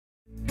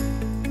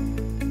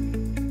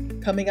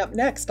Coming up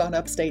next on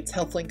Upstate's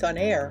HealthLink on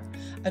Air,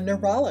 a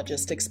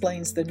neurologist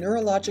explains the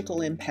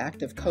neurological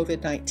impact of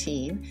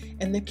COVID-19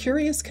 and the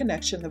curious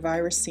connection the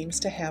virus seems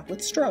to have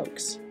with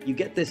strokes. You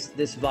get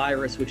this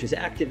virus which is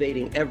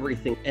activating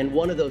everything, and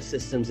one of those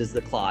systems is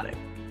the clotting.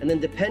 And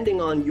then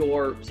depending on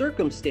your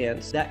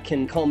circumstance, that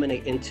can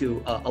culminate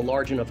into a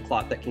large enough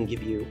clot that can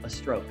give you a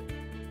stroke.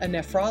 A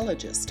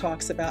nephrologist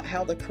talks about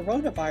how the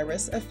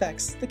coronavirus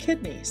affects the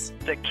kidneys.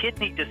 The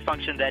kidney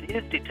dysfunction that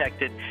is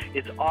detected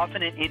is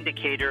often an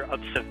indicator of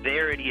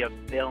severity of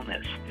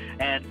illness,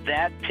 and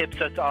that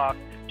tips us off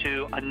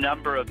to a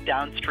number of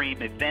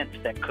downstream events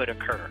that could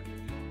occur.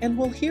 And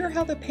we'll hear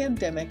how the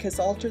pandemic has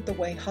altered the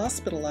way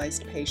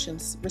hospitalized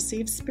patients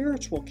receive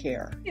spiritual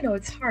care. You know,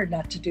 it's hard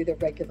not to do the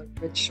regular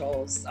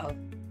rituals of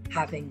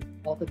having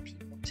all the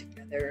people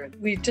together.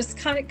 We just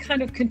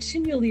kind of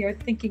continually are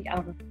thinking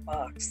out of the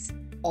box.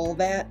 All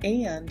that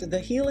and the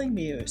Healing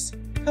Muse,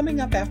 coming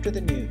up after the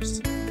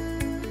news.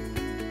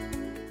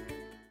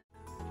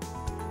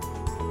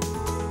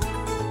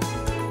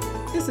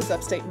 This is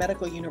Upstate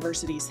Medical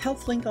University's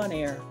HealthLink on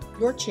Air,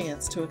 your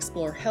chance to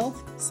explore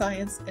health,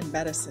 science, and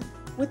medicine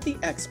with the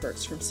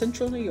experts from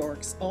Central New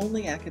York's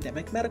only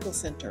academic medical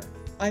center.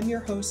 I'm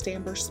your host,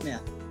 Amber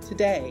Smith.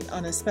 Today,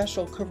 on a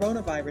special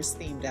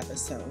coronavirus-themed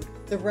episode,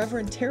 the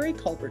Reverend Terry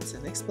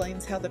Culbertson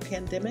explains how the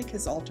pandemic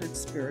has altered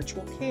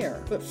spiritual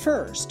care. But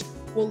first,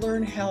 we'll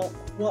learn how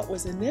what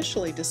was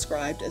initially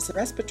described as a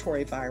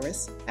respiratory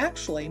virus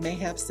actually may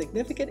have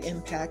significant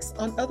impacts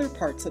on other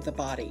parts of the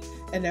body.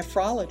 A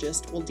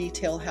nephrologist will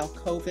detail how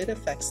COVID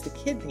affects the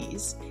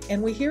kidneys,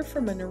 and we hear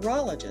from a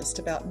neurologist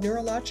about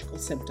neurological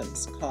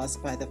symptoms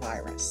caused by the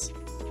virus.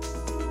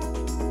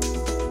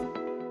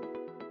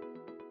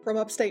 From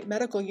Upstate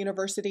Medical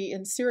University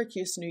in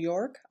Syracuse, New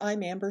York,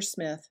 I'm Amber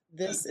Smith.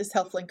 This is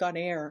HealthLink on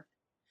Air.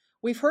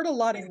 We've heard a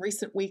lot in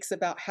recent weeks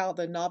about how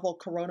the novel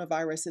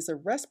coronavirus is a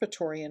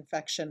respiratory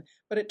infection,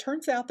 but it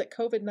turns out that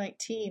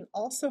COVID-19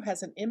 also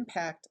has an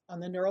impact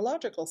on the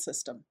neurological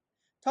system.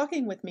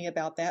 Talking with me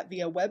about that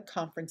via web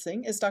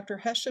conferencing is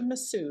Dr. Hesham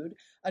Masoud,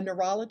 a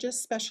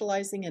neurologist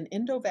specializing in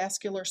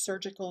endovascular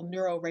surgical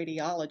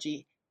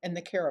neuroradiology and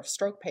the care of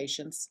stroke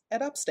patients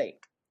at Upstate.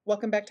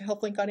 Welcome back to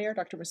HealthLink on Air,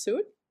 Dr.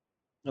 Masoud.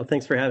 Oh,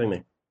 thanks for having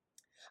me.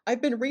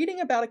 I've been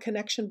reading about a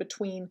connection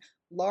between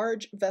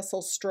large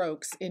vessel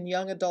strokes in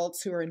young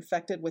adults who are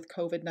infected with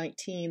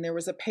COVID-19. There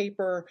was a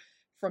paper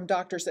from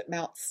doctors at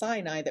Mount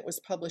Sinai that was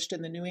published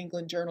in the New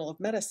England Journal of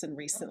Medicine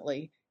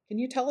recently. Can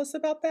you tell us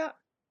about that?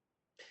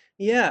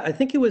 Yeah, I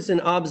think it was an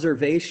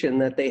observation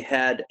that they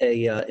had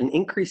an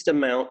increased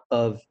amount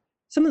of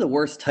some of the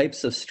worst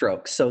types of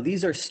strokes. So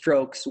these are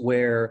strokes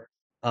where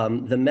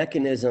the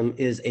mechanism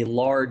is a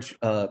large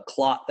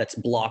clot that's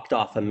blocked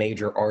off a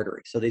major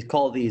artery. So they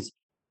call these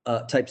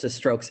types of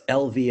strokes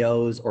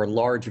LVOs, or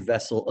large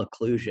vessel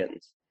occlusions.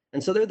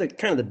 And so they're the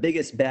kind of the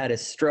biggest,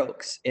 baddest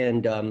strokes.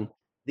 And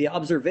the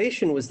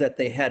observation was that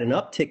they had an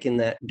uptick in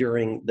that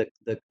during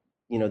the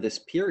this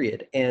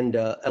period. And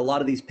a lot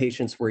of these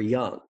patients were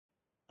young.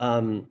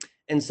 And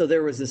so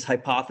there was this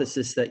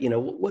hypothesis that,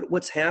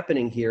 what's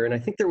happening here? And I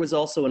think there was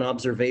also an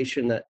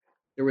observation that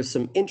there was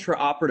some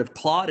intraoperative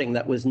clotting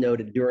that was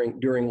noted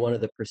during one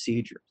of the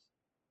procedures.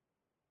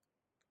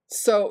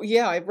 So,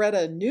 yeah, I read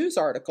a news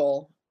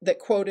article that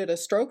quoted a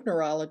stroke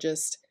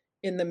neurologist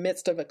in the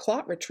midst of a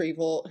clot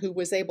retrieval who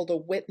was able to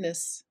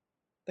witness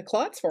the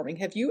clots forming.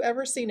 Have you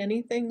ever seen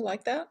anything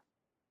like that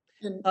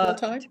in real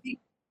time?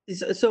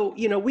 So,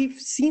 we've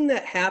seen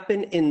that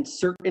happen in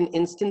certain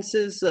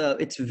instances.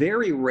 It's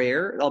very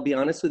rare, I'll be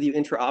honest with you,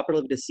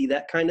 intraoperative to see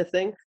that kind of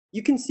thing.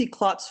 You can see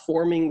clots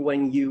forming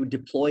when you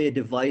deploy a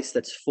device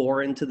that's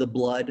foreign to the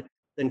blood,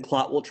 then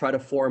clot will try to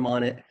form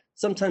on it.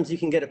 Sometimes you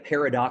can get a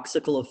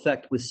paradoxical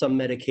effect with some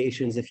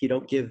medications if you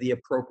don't give the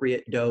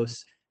appropriate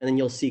dose, and then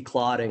you'll see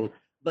clotting.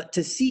 But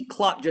to see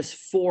clot just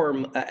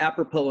form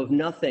apropos of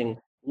nothing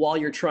while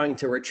you're trying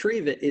to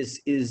retrieve it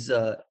is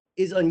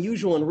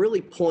unusual, and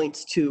really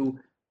points to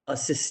a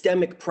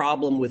systemic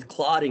problem with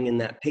clotting in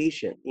that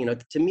patient.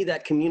 To me,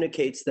 that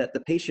communicates that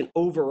the patient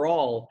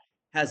overall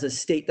has a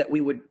state that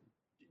we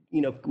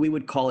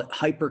would call it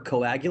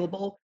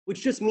hypercoagulable,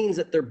 which just means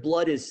that their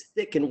blood is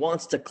thick and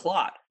wants to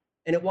clot.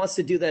 And it wants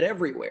to do that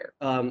everywhere.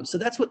 So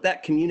that's what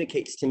that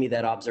communicates to me,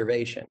 that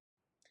observation.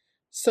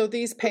 So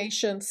these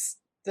patients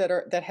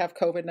that have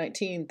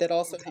COVID-19 that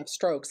also have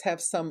strokes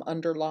have some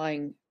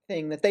underlying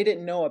thing that they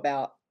didn't know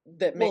about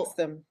that makes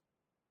them.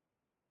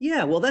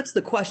 Yeah, well, that's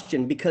the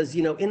question, because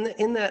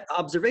in that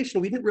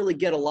observation we didn't really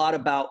get a lot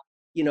about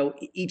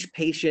each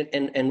patient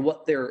and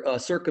what their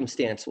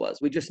circumstance was.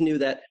 We just knew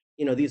that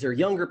these are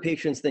younger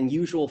patients than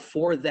usual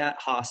for that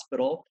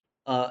hospital,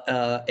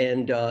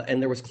 and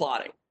there was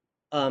clotting.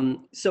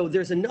 So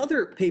there's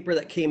another paper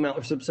that came out,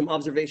 or some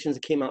observations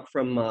that came out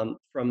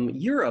from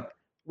Europe,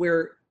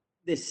 where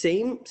the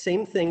same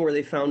thing, where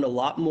they found a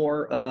lot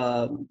more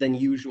than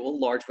usual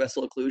large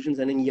vessel occlusions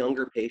and in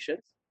younger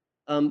patients.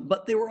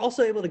 But they were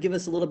also able to give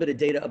us a little bit of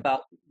data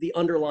about the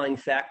underlying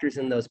factors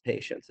in those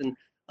patients. And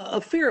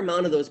a fair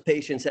amount of those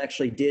patients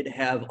actually did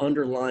have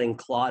underlying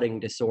clotting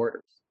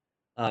disorders.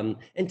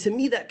 And to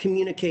me, that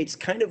communicates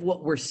kind of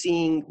what we're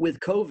seeing with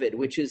COVID,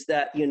 which is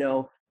that,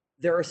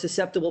 there are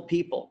susceptible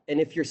people. And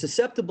if you're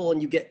susceptible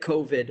and you get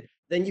COVID,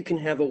 then you can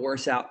have a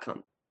worse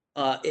outcome.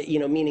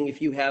 Meaning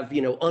if you have,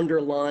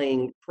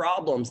 underlying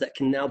problems that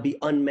can now be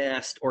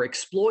unmasked or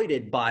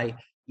exploited by,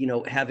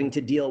 having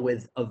to deal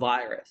with a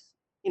virus.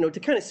 To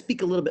kind of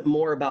speak a little bit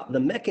more about the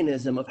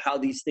mechanism of how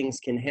these things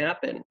can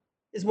happen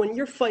is when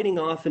you're fighting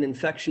off an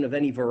infection of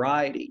any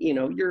variety,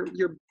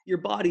 your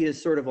body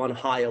is sort of on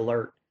high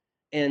alert.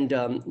 And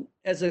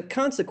as a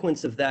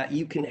consequence of that,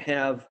 you can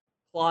have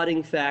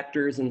clotting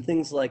factors and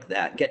things like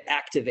that get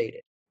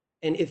activated.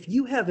 And if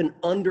you have an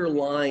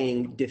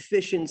underlying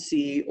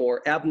deficiency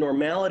or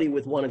abnormality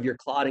with one of your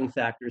clotting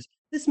factors,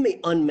 this may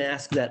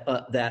unmask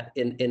that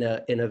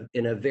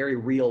in a very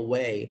real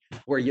way,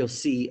 where you'll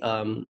see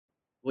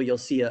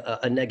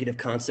a negative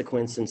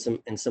consequence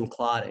and some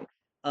clotting.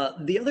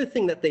 The other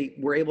thing that they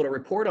were able to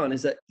report on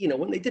is that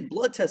when they did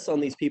blood tests on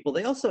these people,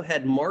 they also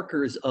had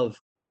markers of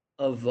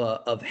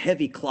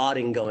heavy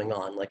clotting going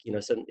on. Like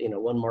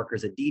one marker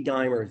is a D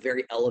dimer,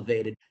 very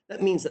elevated.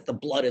 That means that the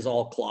blood is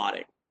all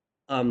clotting.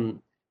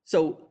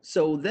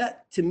 So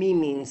that to me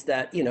means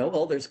that,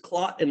 there's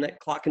clot, and that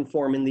clot can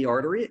form in the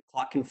artery,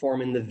 clot can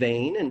form in the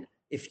vein. And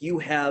if you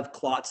have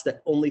clots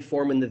that only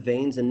form in the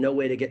veins and no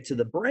way to get to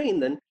the brain,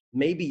 then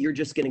maybe you're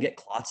just going to get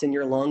clots in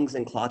your lungs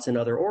and clots in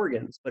other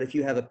organs. But if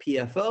you have a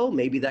PFO,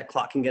 maybe that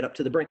clot can get up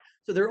to the brain.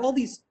 So there are all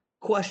these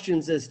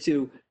questions as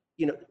to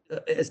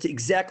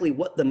exactly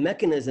what the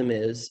mechanism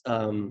is.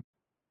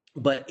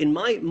 But in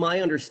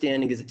my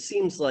understanding is it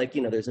seems like,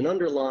 there's an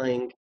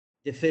underlying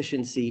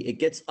deficiency, it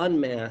gets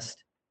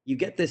unmasked, you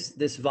get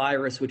this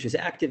virus, which is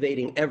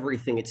activating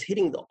everything, it's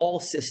hitting all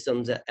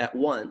systems at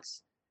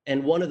once,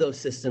 and one of those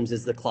systems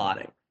is the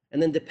clotting.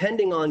 And then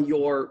depending on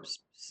your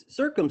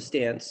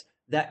circumstance,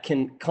 that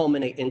can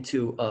culminate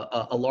into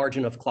a large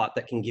enough clot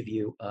that can give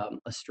you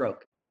a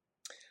stroke.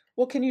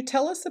 Well, can you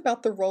tell us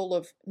about the role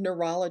of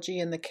neurology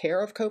in the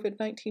care of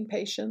COVID-19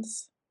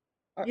 patients?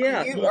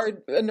 Yeah. You are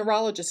a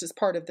neurologist as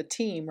part of the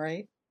team,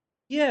 right?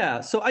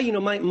 Yeah, so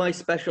my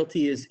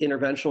specialty is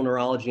interventional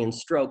neurology and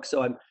stroke,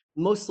 so I'm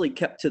mostly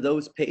kept to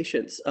those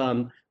patients.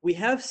 We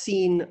have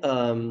seen,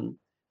 well,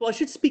 I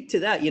should speak to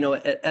that.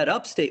 At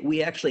Upstate,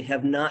 we actually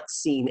have not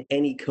seen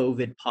any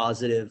COVID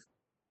positive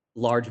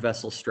large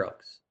vessel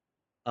strokes.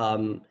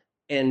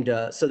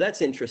 So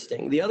that's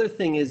interesting. The other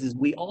thing is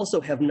we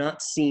also have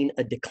not seen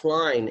a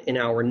decline in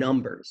our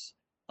numbers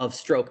of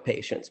stroke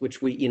patients,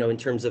 which we, in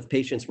terms of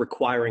patients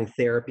requiring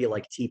therapy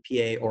like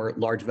TPA or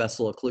large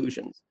vessel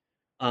occlusions.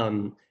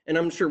 And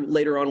I'm sure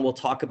later on we'll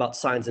talk about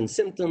signs and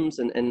symptoms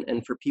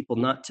and for people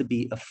not to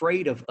be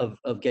afraid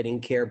of getting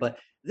care. But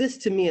this,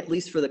 to me, at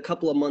least for the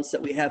couple of months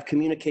that we have,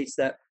 communicates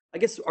that I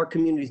guess our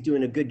community is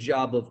doing a good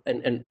job of,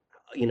 and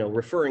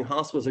referring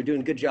hospitals are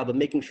doing a good job of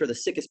making sure the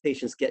sickest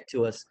patients get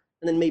to us,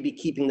 and then maybe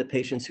keeping the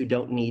patients who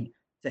don't need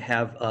to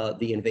have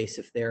the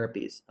invasive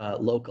therapies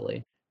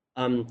locally.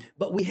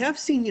 But we have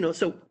seen,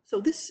 so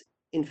this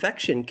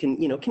infection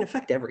can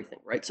affect everything,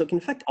 right? So it can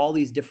affect all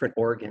these different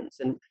organs,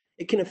 and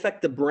it can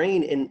affect the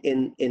brain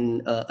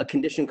in a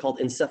condition called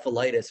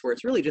encephalitis, where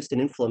it's really just an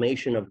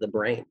inflammation of the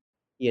brain.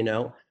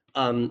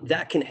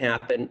 That can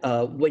happen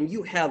when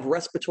you have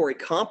respiratory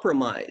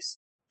compromise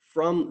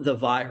from the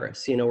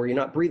virus, where you're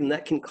not breathing.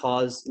 That can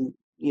cause,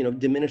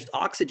 diminished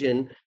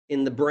oxygen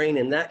in the brain,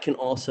 and that can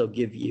also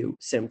give you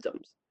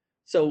symptoms.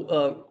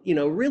 So,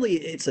 really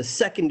it's a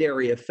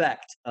secondary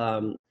effect,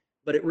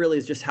 but it really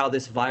is just how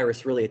this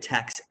virus really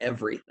attacks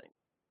everything.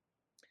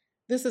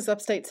 This is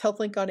Upstate's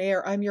HealthLink on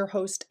Air. I'm your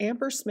host,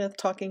 Amber Smith,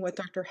 talking with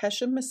Dr.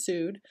 Hesham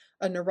Masoud,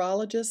 a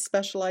neurologist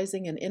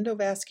specializing in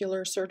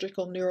endovascular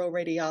surgical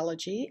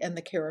neuroradiology and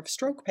the care of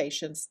stroke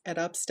patients at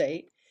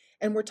Upstate.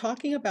 And we're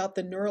talking about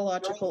the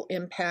neurological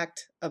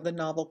impact of the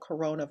novel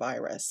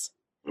coronavirus.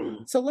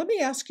 So let me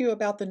ask you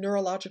about the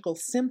neurological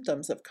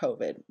symptoms of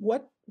COVID.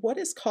 What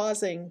is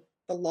causing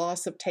the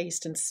loss of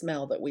taste and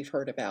smell that we've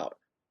heard about?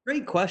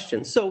 Great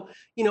question. So,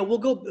 we'll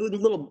go with a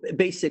little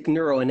basic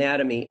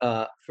neuroanatomy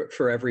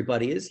for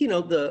everybody. Is,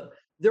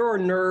 there are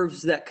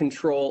nerves that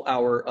control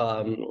our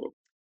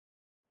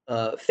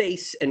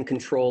face and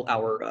control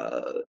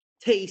our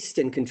taste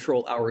and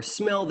control our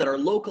smell that are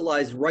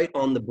localized right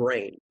on the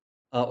brain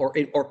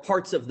or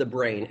parts of the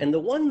brain. And the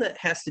one that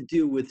has to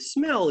do with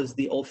smell is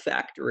the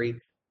olfactory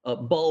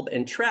bulb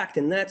and tract,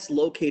 and that's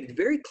located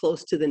very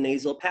close to the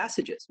nasal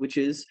passages, which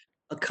is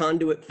a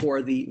conduit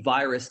for the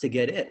virus to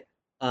get in.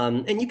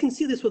 And you can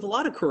see this with a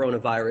lot of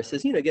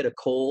coronaviruses. Get a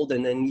cold,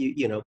 and then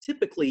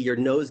typically your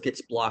nose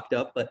gets blocked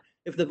up. But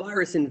if the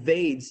virus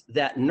invades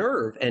that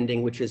nerve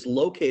ending, which is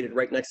located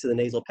right next to the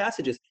nasal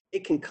passages,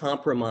 it can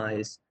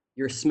compromise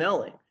your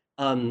smelling,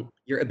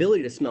 your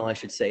ability to smell, I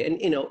should say.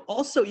 And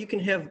also you can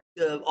have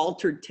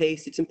altered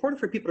taste. It's important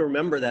for people to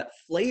remember that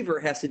flavor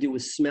has to do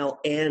with smell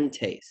and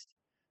taste.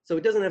 So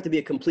it doesn't have to be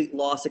a complete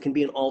loss. It can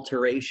be an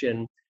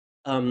alteration.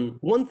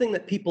 One thing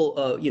that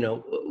people,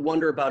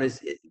 wonder about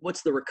is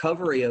what's the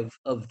recovery of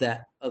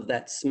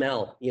that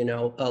smell,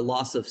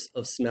 loss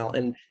of smell.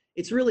 And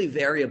it's really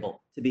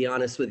variable, to be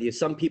honest with you.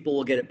 Some people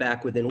will get it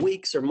back within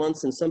weeks or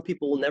months, and some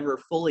people will never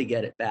fully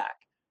get it back.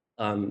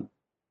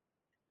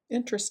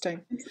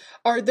 Interesting.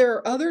 Are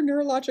there other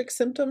neurologic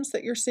symptoms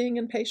that you're seeing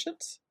in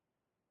patients?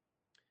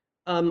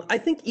 I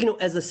think,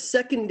 as a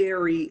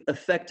secondary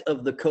effect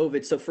of the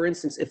COVID, so for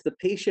instance, if the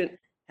patient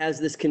has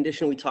this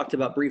condition we talked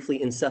about briefly,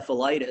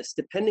 encephalitis,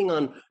 depending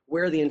on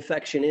where the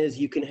infection is,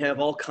 you can have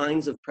all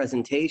kinds of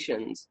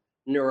presentations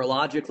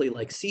neurologically,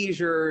 like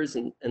seizures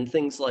and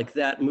things like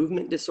that,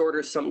 movement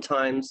disorders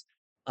sometimes,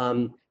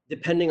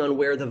 depending on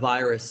where the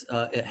virus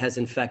it has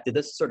infected.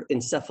 This sort of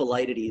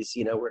encephalitis,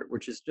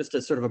 which is just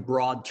a sort of a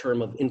broad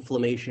term of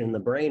inflammation in the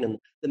brain, and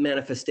the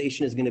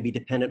manifestation is going to be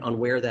dependent on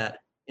where that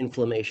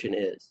inflammation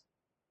is.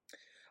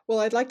 Well,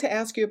 I'd like to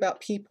ask you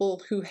about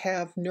people who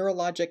have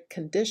neurologic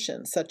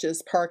conditions such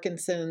as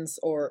Parkinson's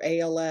or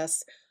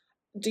ALS.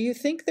 Do you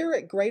think they're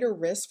at greater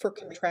risk for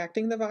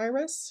contracting the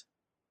virus?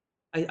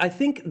 I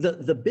think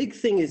the big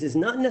thing is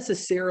not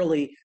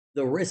necessarily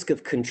the risk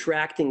of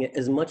contracting it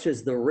as much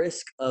as the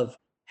risk of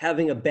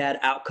having a bad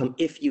outcome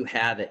if you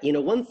have it.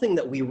 One thing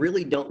that we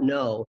really don't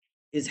know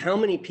is how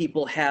many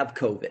people have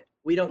COVID.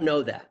 We don't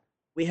know that.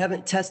 We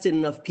haven't tested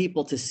enough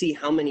people to see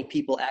how many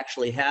people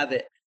actually have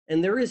it.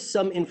 And there is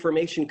some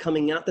information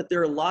coming out that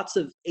there are lots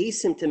of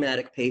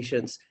asymptomatic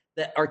patients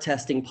that are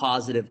testing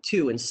positive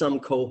too in some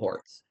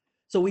cohorts.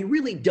 So we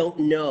really don't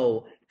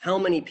know how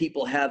many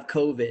people have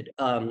COVID.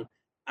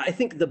 I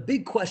think the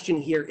big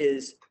question here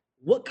is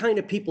what kind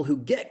of people who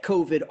get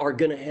COVID are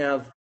going to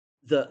have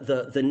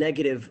the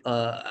negative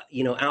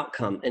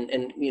outcome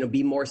and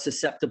be more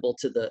susceptible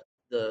to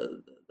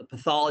the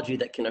pathology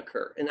that can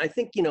occur. And I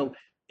think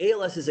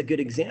ALS is a good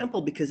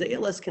example because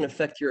ALS can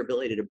affect your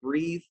ability to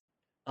breathe.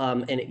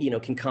 And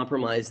it can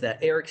compromise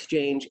that air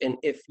exchange. And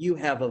if you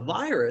have a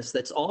virus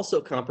that's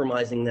also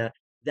compromising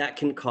that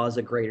can cause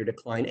a greater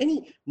decline.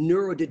 Any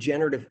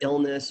neurodegenerative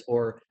illness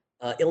or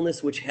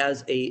illness which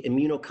has a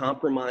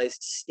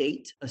immunocompromised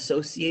state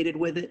associated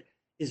with it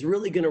is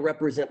really going to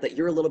represent that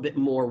you're a little bit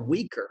more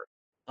weaker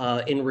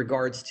in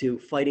regards to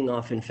fighting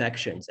off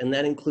infections. And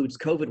that includes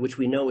COVID, which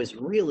we know is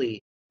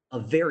really a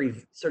very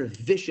sort of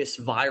vicious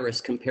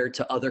virus compared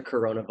to other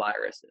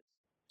coronaviruses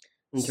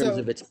in terms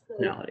of its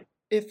personality.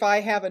 If I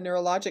have a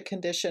neurologic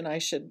condition, I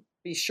should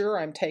be sure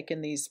I'm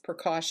taking these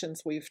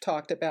precautions we've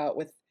talked about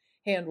with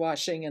hand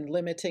washing and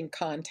limiting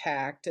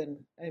contact. And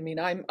I mean,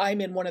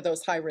 I'm in one of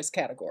those high risk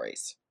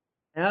categories.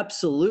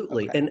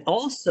 Absolutely. Okay. And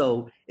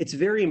also, it's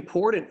very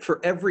important for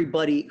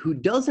everybody who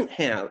doesn't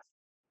have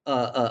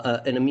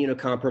an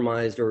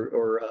immunocompromised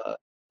or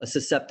a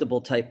susceptible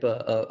type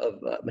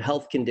of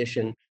health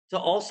condition to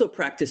also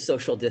practice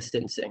social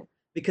distancing.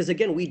 Because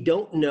again, we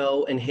don't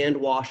know, and hand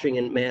washing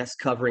and mask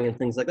covering and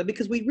things like that,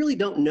 because we really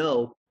don't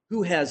know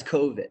who has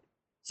COVID.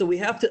 So we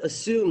have to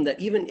assume that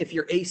even if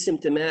you're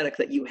asymptomatic,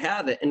 that you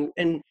have it, and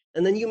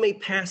then you may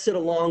pass it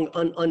along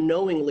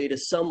unknowingly to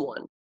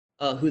someone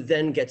who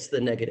then gets the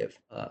negative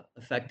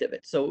effect of it.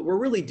 So we're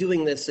really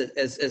doing this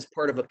as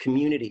part of a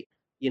community,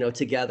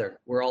 together.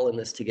 We're all in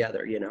this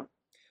together,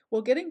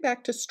 Well, getting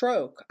back to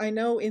stroke, I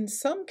know in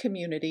some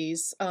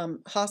communities,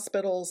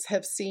 hospitals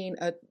have seen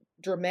a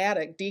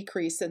dramatic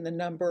decrease in the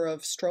number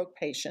of stroke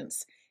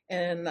patients.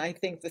 And I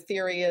think the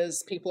theory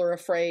is people are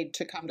afraid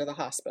to come to the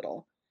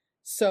hospital.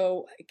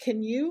 So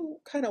can you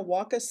kind of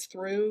walk us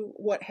through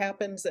what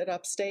happens at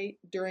Upstate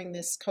during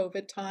this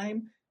COVID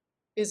time?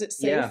 Is it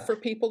safe for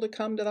people to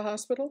come to the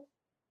hospital?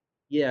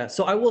 Yeah,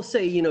 so I will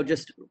say,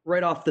 just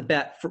right off the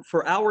bat,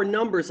 for our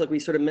numbers, like we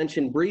sort of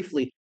mentioned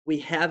briefly, we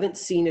haven't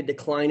seen a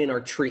decline in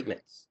our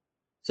treatments.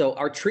 So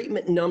our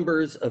treatment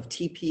numbers of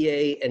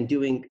TPA and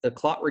doing the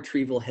clot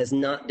retrieval has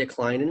not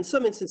declined. In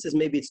some instances,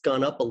 maybe it's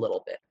gone up a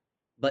little bit,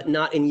 but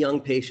not in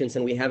young patients,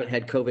 and we haven't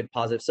had COVID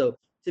positive. So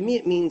to me,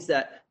 it means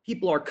that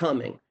people are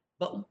coming.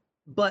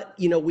 But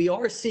we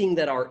are seeing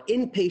that our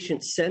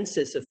inpatient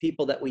census of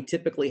people that we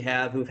typically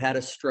have who've had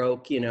a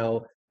stroke,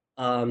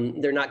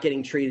 they're not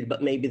getting treated,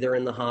 but maybe they're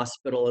in the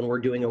hospital and we're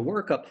doing a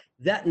workup,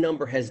 that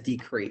number has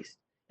decreased.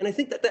 And I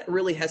think that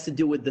really has to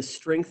do with the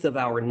strength of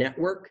our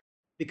network,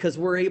 because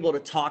we're able to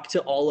talk to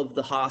all of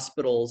the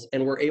hospitals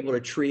and we're able to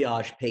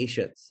triage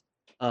patients.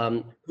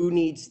 Who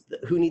needs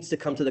to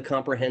come to the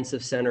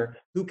comprehensive center,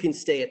 who can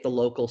stay at the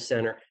local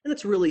center. And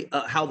that's really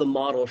how the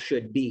model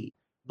should be.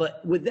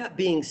 But with that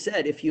being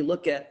said, if you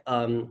look at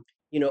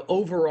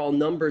overall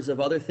numbers of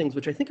other things,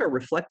 which I think are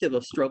reflective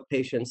of stroke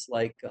patients,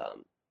 like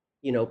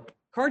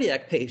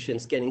cardiac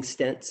patients getting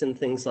stents and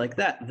things like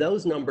that,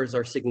 those numbers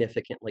are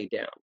significantly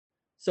down.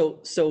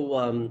 So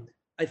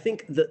I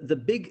think the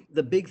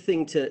big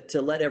thing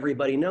to let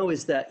everybody know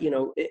is that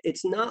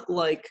it's not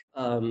like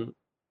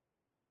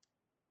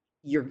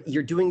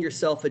you're doing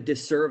yourself a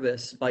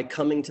disservice by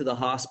coming to the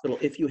hospital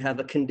if you have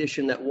a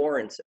condition that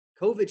warrants it.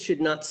 COVID should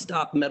not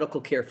stop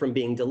medical care from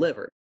being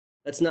delivered.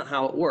 That's not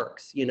how it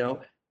works,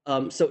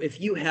 So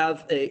if you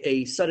have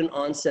a sudden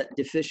onset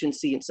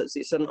deficiency and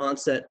sudden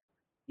onset,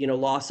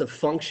 loss of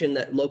function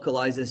that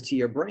localizes to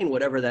your brain,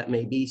 whatever that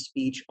may be,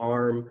 speech,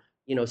 arm,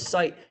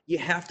 site, you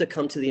have to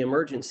come to the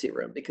emergency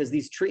room because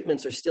these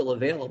treatments are still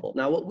available.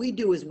 Now, what we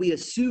do is we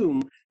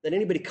assume that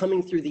anybody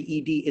coming through the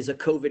ED is a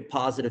COVID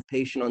positive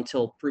patient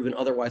until proven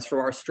otherwise for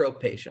our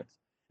stroke patients.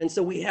 And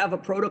so we have a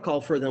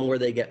protocol for them where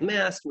they get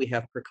masked, we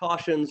have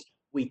precautions,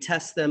 we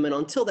test them, and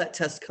until that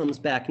test comes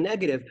back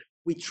negative,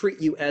 we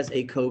treat you as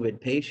a COVID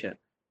patient.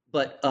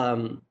 But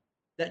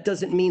that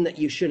doesn't mean that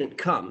you shouldn't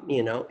come.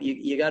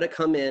 You got to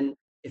come in.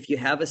 If you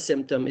have a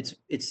symptom,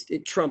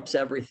 it trumps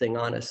everything,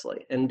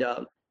 honestly. And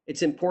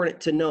it's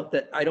important to note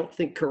that I don't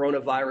think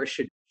coronavirus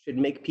should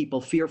make people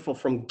fearful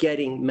from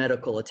getting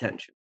medical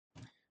attention.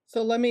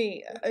 So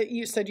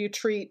you said you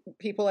treat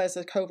people as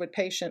a COVID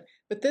patient,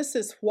 but this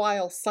is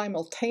while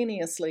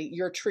simultaneously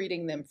you're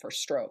treating them for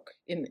stroke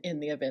in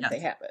the event they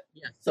have it.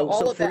 Yes. So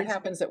all of that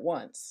happens at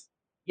once.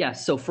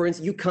 Yes. So for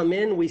instance, you come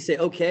in, we say,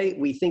 okay,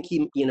 we think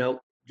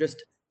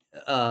just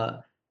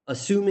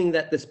assuming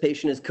that this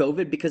patient is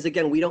COVID, because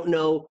again, we don't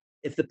know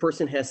if the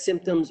person has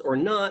symptoms or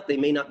not. They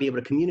may not be able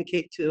to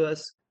communicate to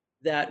us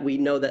that. We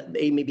know that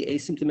maybe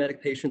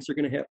asymptomatic patients are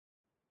going to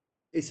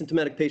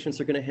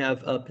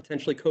have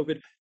potentially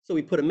COVID. So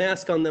we put a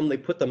mask on them. They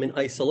put them in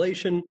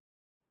isolation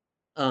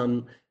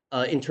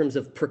in terms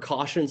of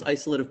precautions,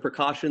 isolative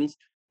precautions,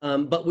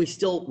 but we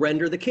still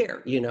render the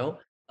care.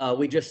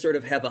 We just sort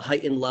of have a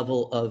heightened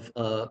level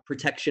of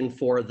protection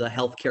for the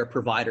healthcare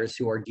providers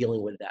who are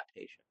dealing with that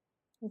patient.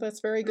 Well,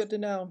 that's very good to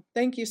know.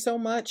 Thank you so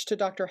much to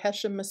Dr.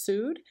 Hesham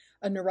Masoud,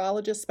 a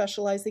neurologist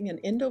specializing in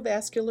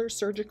endovascular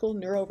surgical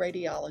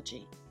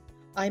neuroradiology.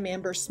 I'm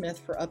Amber Smith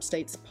for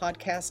Upstate's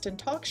podcast and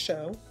talk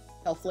show,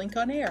 HealthLink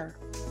on Air.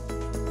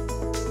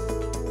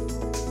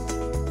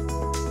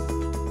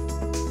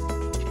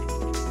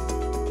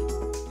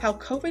 How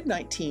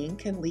COVID-19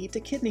 can lead to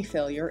kidney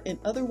failure in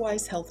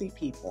otherwise healthy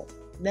people.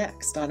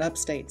 Next on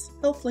Upstate's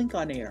HealthLink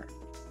on Air.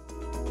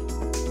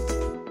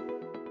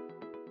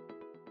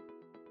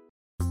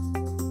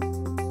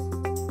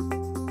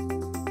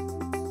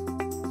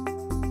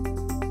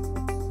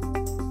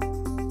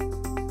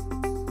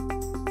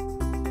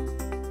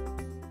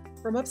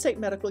 From Upstate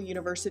Medical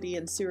University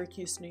in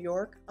Syracuse, New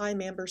York,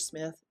 I'm Amber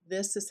Smith.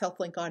 This is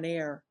HealthLink on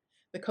Air.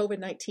 The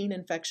COVID-19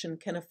 infection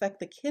can affect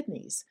the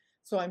kidneys,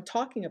 so I'm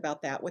talking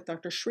about that with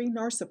Dr. Sri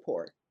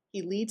Narsipur.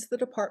 He leads the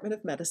Department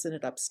of Medicine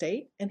at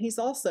Upstate, and he's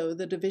also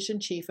the Division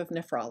Chief of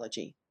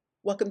Nephrology.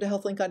 Welcome to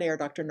HealthLink on Air,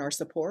 Dr.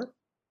 Narsipur.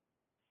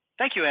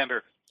 Thank you,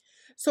 Amber.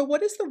 So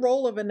what is the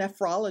role of a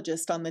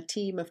nephrologist on the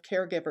team of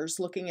caregivers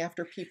looking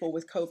after people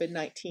with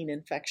COVID-19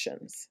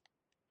 infections?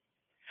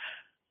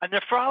 A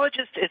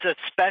nephrologist is a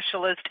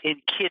specialist in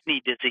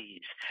kidney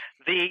disease.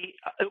 The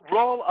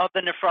role of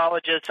the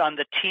nephrologist on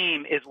the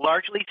team is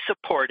largely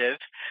supportive.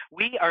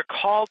 We are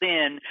called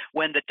in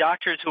when the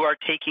doctors who are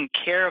taking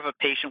care of a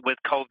patient with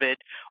COVID,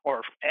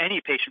 or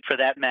any patient for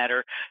that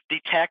matter,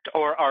 detect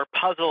or are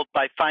puzzled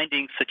by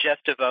findings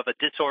suggestive of a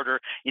disorder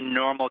in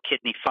normal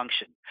kidney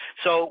function.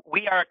 So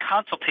we are a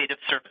consultative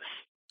service.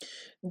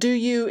 Do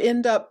you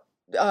end up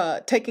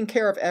taking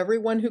care of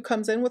everyone who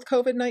comes in with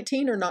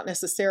COVID-19, or not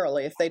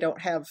necessarily if they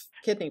don't have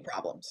kidney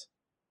problems?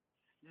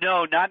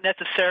 No, not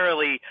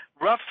necessarily.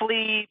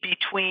 Roughly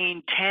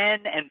between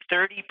 10 and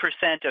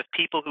 30% of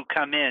people who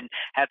come in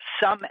have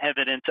some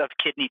evidence of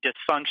kidney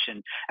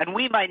dysfunction, and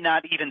we might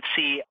not even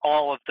see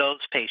all of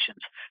those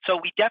patients. So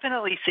we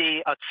definitely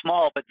see a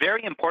small but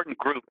very important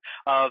group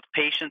of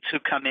patients who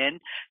come in.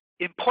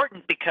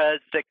 Important because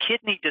the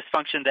kidney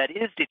dysfunction that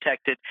is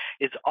detected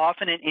is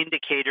often an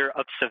indicator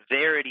of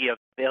severity of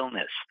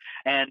illness,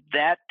 and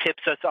that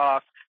tips us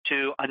off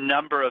to a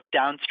number of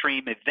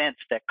downstream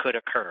events that could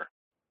occur.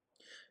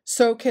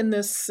 So can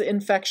this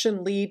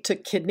infection lead to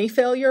kidney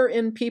failure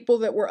in people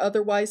that were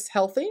otherwise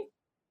healthy?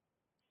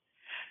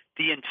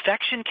 The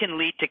infection can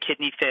lead to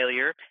kidney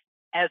failure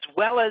as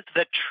well as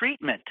the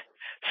treatment.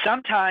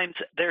 Sometimes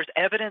there's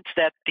evidence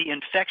that the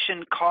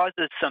infection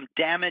causes some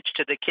damage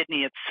to the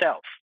kidney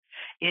itself.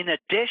 In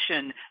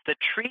addition, the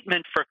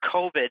treatment for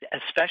COVID,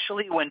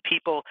 especially when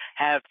people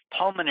have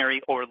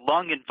pulmonary or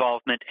lung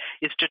involvement,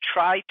 is to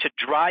try to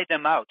dry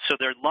them out so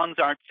their lungs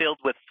aren't filled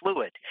with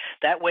fluid.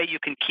 That way you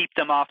can keep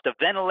them off the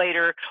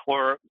ventilator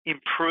or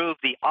improve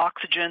the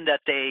oxygen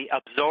that they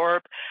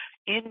absorb.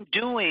 In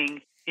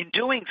doing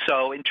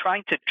so, in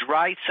trying to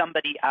dry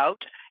somebody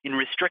out, in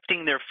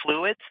restricting their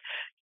fluids,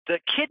 the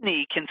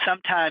kidney can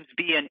sometimes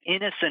be an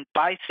innocent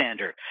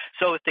bystander.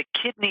 So if the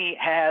kidney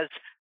has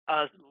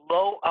a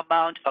low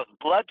amount of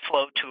blood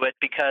flow to it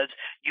because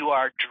you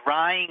are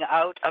drying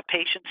out a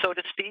patient, so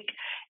to speak,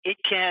 it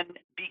can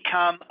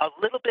become a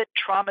little bit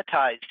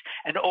traumatized,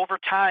 and over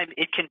time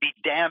it can be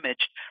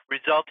damaged,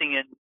 resulting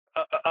in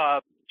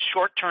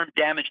short-term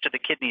damage to the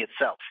kidney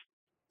itself.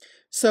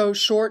 So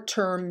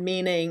short-term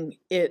meaning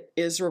it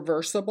is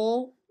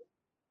reversible?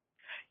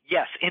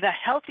 Yes. In a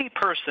healthy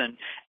person,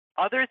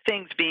 other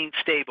things being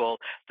stable,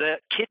 the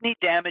kidney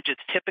damage is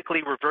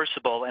typically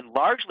reversible and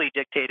largely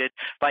dictated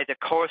by the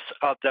course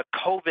of the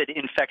COVID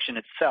infection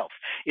itself.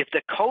 If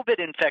the COVID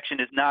infection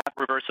is not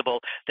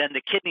reversible, then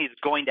the kidney is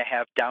going to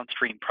have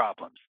downstream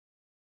problems.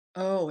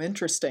 Oh,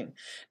 interesting.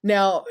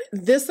 Now,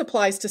 this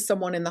applies to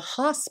someone in the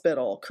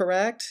hospital,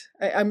 correct?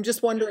 I'm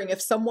just wondering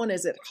if someone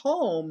is at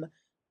home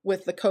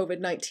with the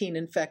COVID-19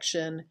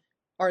 infection,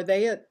 are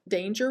they at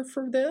danger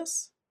for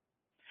this?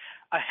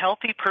 A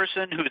healthy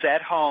person who's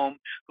at home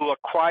who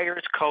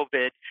acquires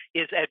COVID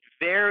is at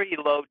very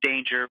low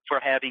danger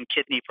for having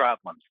kidney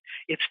problems.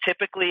 It's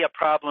typically a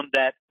problem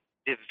that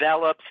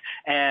develops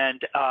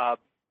and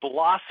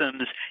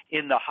blossoms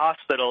in the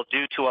hospital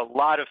due to a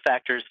lot of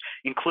factors,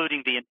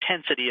 including the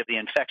intensity of the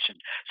infection.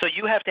 So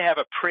you have to have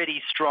a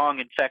pretty strong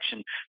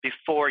infection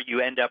before you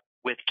end up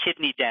with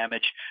kidney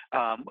damage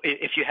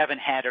if you haven't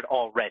had it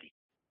already.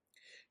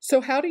 So,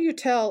 how do you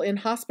tell in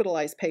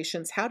hospitalized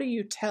patients, how do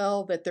you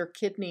tell that their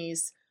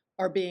kidneys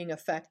are being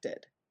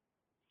affected?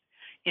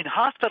 In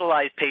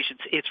hospitalized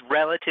patients, it's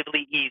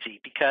relatively easy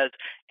because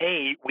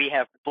A, we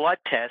have blood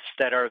tests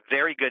that are a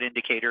very good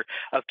indicator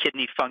of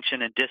kidney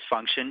function and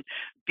dysfunction.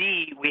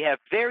 B, we have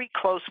very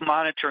close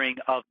monitoring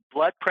of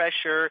blood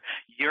pressure,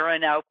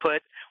 urine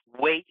output,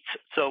 weights,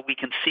 so we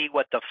can see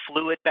what the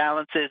fluid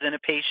balance is in a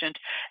patient.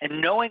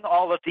 And knowing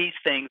all of these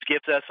things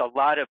gives us a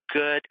lot of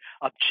good,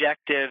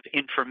 objective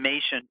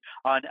information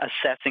on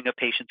assessing a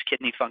patient's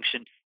kidney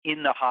function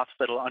in the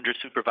hospital under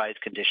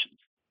supervised conditions.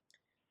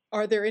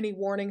 Are there any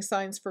warning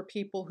signs for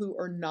people who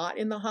are not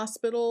in the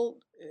hospital?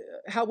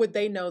 How would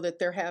they know that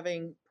they're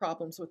having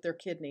problems with their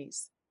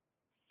kidneys?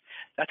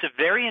 That's a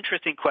very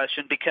interesting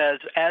question because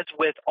as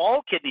with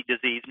all kidney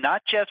disease,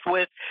 not just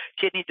with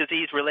kidney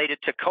disease related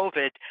to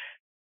COVID,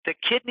 the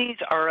kidneys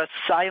are a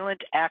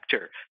silent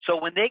actor.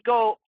 So when they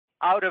go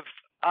out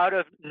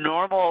of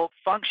normal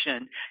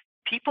function,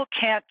 people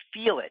can't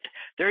feel it.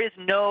 There is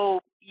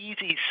no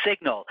easy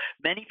signal.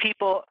 Many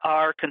people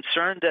are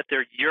concerned that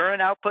their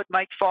urine output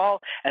might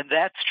fall, and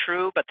that's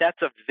true, but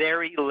that's a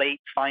very late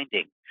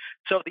finding.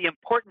 So the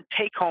important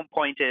take-home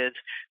point is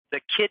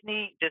the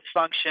kidney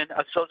dysfunction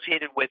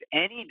associated with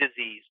any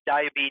disease,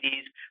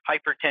 diabetes,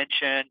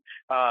 hypertension,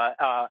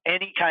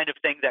 any kind of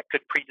thing that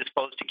could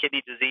predispose to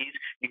kidney disease,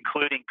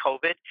 including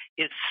COVID,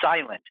 is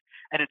silent.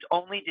 And it's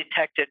only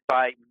detected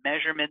by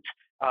measurements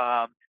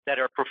that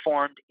are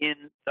performed in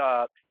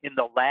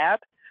the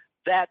lab.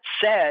 That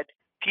said,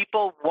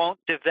 people won't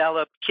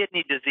develop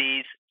kidney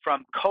disease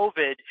from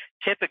COVID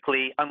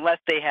typically unless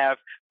they have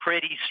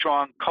pretty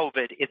strong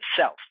COVID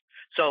itself.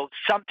 So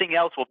something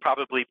else will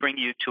probably bring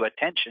you to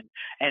attention,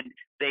 and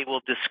they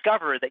will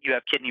discover that you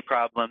have kidney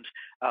problems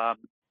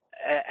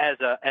as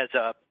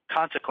a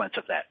consequence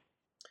of that.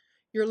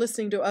 You're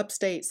listening to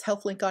Upstate's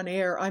HealthLink on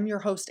Air. I'm your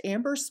host,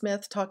 Amber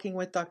Smith, talking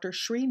with Dr.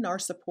 Sri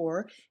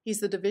Narsipur.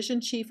 He's the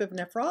Division Chief of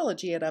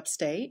Nephrology at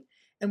Upstate,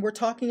 and we're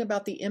talking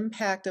about the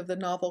impact of the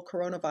novel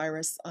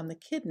coronavirus on the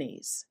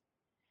kidneys.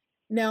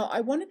 Now,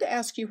 I wanted to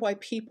ask you why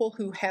people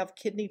who have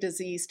kidney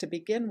disease to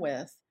begin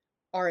with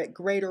are at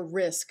greater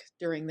risk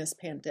during this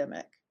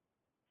pandemic.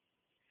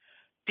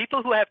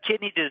 People who have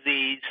kidney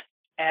disease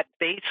at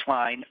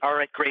baseline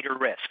are at greater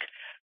risk.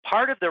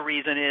 Part of the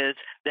reason is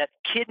that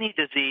kidney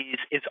disease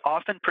is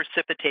often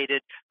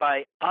precipitated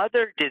by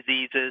other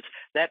diseases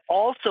that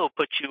also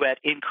put you at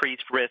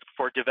increased risk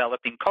for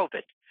developing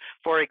COVID.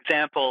 For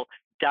example,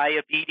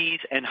 diabetes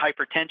and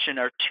hypertension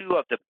are two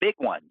of the big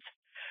ones.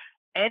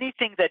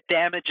 Anything that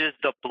damages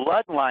the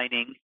blood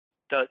lining,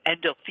 the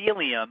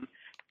endothelium,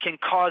 can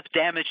cause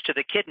damage to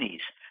the kidneys.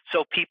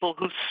 So people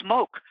who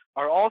smoke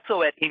are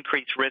also at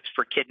increased risk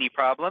for kidney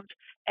problems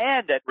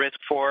and at risk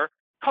for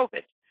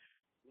COVID.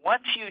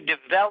 Once you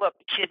develop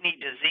kidney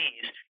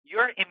disease,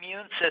 your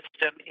immune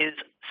system is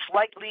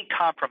slightly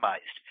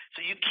compromised.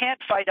 So you can't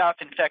fight off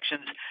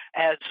infections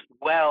as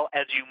well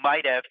as you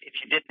might have if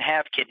you didn't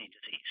have kidney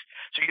disease.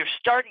 So you're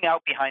starting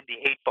out behind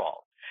the eight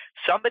ball.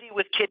 Somebody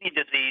with kidney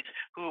disease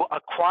who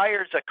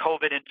acquires a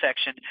COVID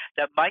infection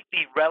that might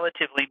be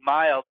relatively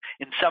mild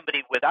in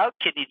somebody without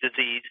kidney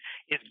disease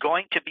is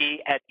going to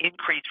be at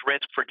increased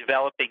risk for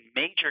developing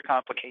major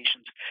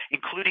complications,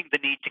 including the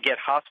need to get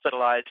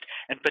hospitalized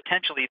and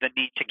potentially the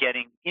need to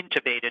getting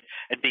intubated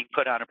and being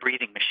put on a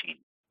breathing machine.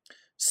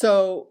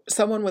 So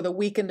someone with a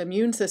weakened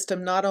immune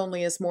system not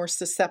only is more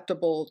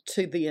susceptible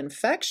to the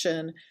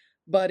infection,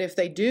 but if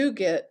they do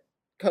get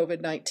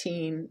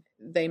COVID-19,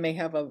 they may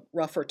have a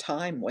rougher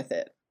time with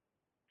it.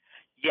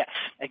 Yes,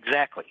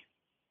 exactly.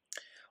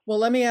 Well,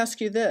 let me ask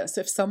you this.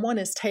 If someone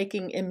is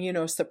taking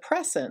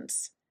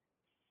immunosuppressants,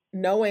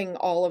 knowing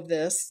all of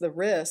this, the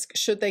risk,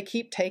 should they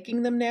keep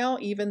taking them now,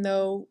 even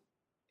though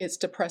it's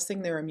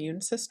depressing their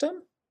immune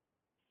system?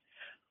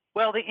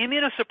 Well, the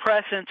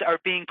immunosuppressants are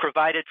being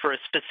provided for a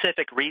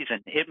specific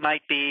reason. It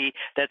might be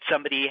that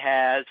somebody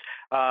has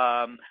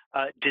a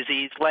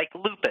disease like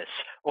lupus,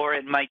 or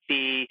it might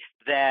be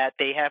that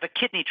they have a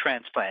kidney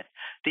transplant.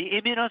 The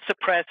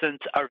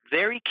immunosuppressants are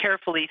very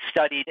carefully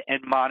studied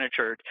and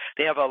monitored.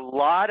 They have a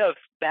lot of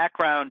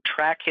background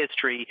track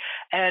history,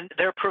 and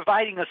they're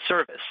providing a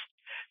service.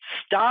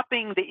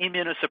 Stopping the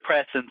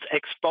immunosuppressants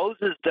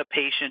exposes the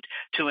patient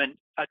to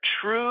a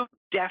true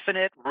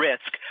definite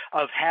risk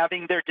of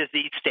having their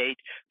disease state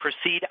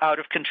proceed out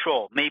of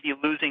control, maybe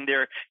losing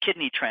their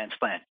kidney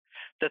transplant.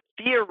 the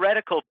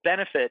theoretical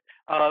benefit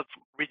of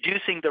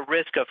reducing the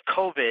risk of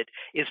COVID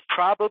is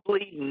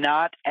probably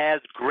not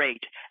as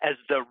great as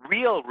the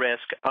real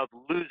risk of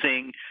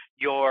losing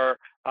your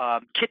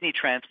kidney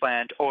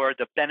transplant or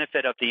the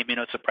benefit of the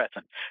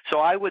immunosuppressant. So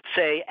I would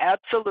say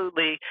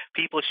absolutely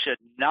people should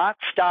not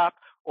stop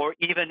or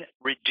even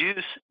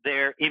reduce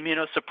their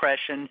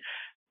immunosuppression.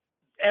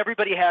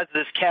 Everybody has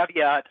this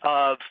caveat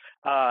of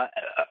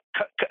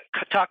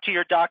talk to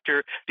your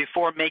doctor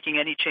before making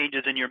any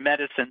changes in your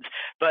medicines.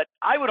 But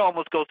I would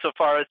almost go so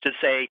far as to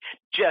say,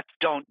 just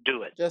don't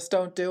do it. Just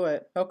don't do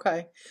it.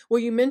 Okay. Well,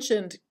 you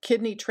mentioned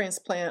kidney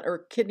transplant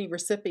or kidney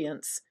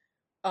recipients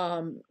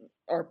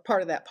are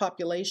part of that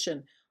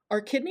population.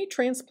 Are kidney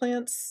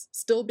transplants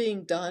still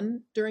being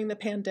done during the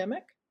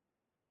pandemic?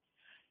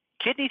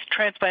 Kidney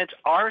transplants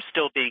are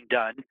still being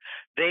done.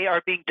 They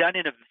are being done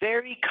in a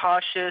very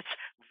cautious,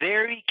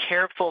 very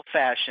careful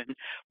fashion.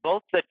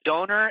 Both the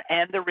donor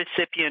and the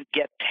recipient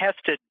get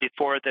tested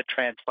before the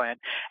transplant,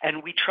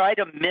 and we try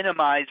to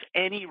minimize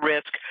any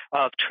risk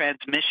of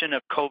transmission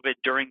of COVID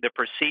during the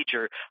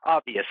procedure,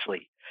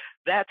 obviously.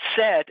 That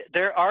said,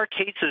 there are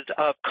cases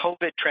of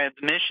COVID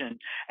transmission,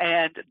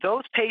 and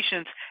those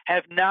patients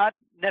have not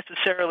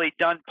necessarily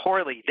done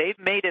poorly. They've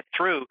made it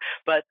through,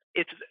 but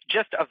it's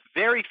just a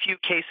very few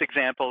case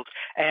examples,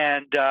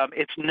 and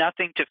it's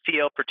nothing to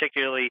feel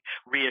particularly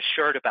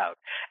reassured about.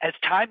 As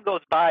time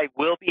goes by,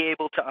 we'll be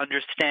able to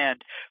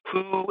understand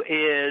who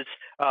is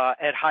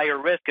at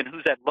higher risk and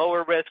who's at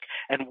lower risk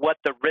and what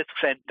the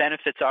risks and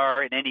benefits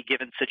are in any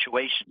given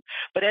situation.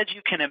 But as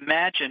you can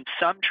imagine,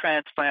 some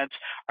transplants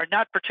are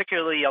not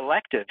particularly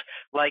elective,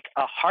 like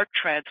a heart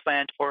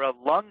transplant or a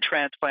lung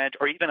transplant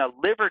or even a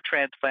liver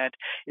transplant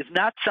is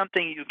not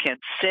something you can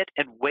sit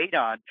and wait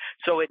on.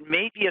 So it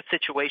may be a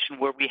situation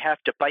where we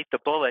have to bite the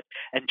bullet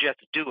and just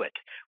do it.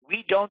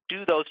 We don't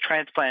do those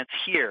transplants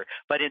here,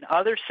 but in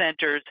other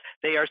centers,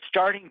 they are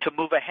starting to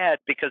move ahead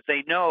because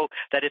they know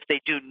that if they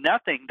do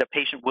nothing, the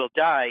patient will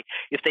die.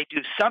 If they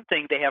do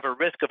something, they have a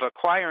risk of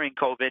acquiring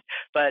COVID,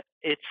 but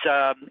it's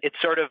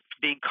sort of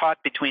being caught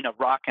between a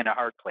rock and a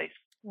hard place.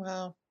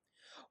 Wow.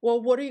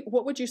 Well,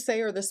 what would you say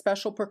are the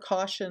special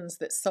precautions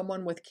that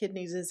someone with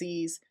kidney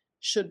disease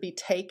should be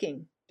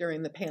taking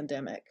during the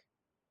pandemic?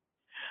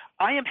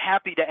 I am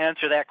happy to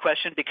answer that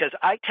question because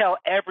I tell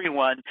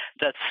everyone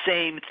the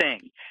same thing.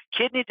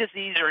 Kidney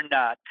disease or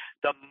not,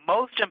 the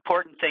most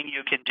important thing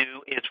you can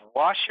do is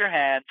wash your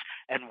hands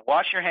and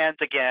wash your hands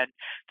again.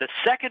 The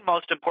second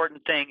most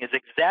important thing is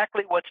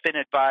exactly what's been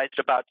advised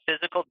about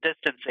physical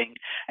distancing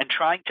and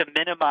trying to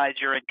minimize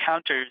your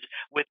encounters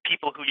with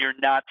people who you're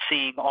not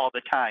seeing all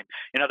the time.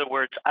 In other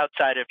words,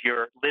 outside of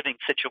your living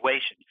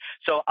situation.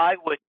 So I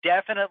would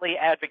definitely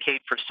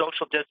advocate for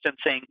social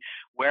distancing,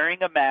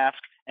 wearing a mask,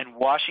 and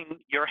washing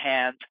your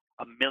hands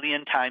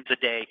 1,000,000 times a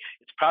day.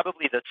 It's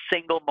probably the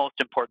single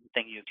most important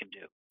thing you can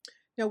do.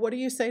 Now, what do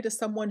you say to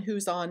someone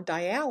who's on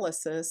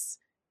dialysis?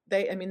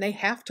 They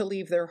have to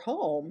leave their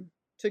home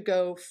to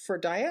go for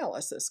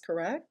dialysis,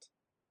 correct?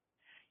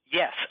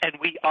 Yes, and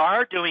we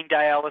are doing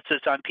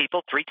dialysis on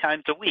people 3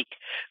 times a week.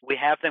 We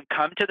have them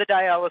come to the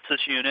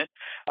dialysis unit.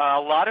 A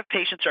lot of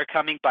patients are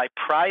coming by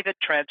private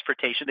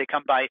transportation. They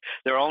come by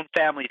their own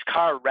family's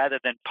car rather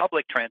than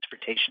public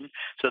transportation,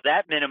 so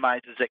that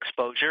minimizes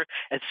exposure.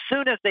 As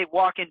soon as they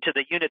walk into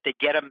the unit, they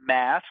get a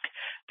mask.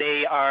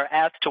 They are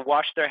asked to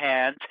wash their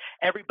hands.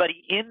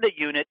 Everybody in the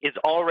unit is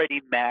already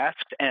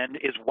masked and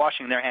is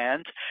washing their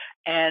hands,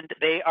 and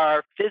they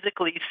are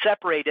physically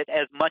separated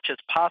as much as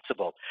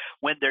possible.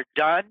 When they're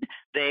done,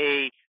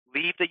 they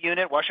leave the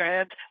unit, wash their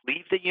hands,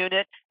 leave the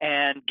unit,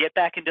 and get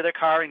back into their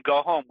car and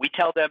go home. We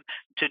tell them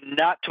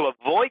to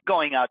avoid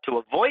going out, to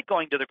avoid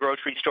going to the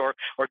grocery store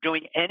or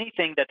doing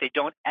anything that they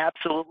don't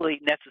absolutely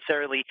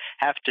necessarily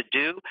have to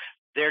do.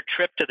 Their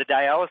trip to the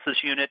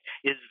dialysis unit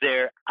is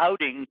their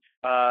outing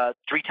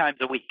 3 times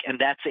a week, and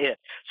that's it.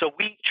 So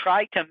we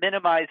try to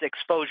minimize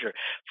exposure.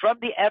 From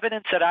the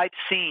evidence that I've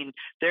seen,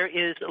 there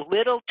is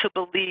little to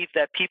believe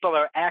that people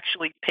are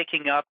actually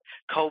picking up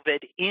COVID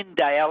in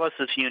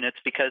dialysis units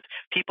because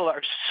people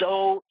are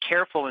so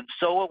careful and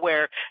so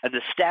aware, and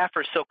the staff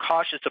are so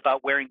cautious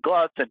about wearing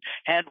gloves and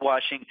hand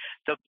washing.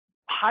 The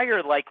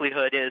higher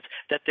likelihood is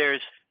that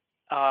there's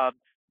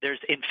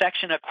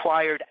infection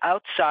acquired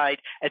outside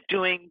at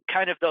doing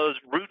kind of those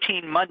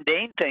routine,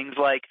 mundane things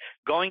like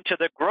going to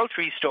the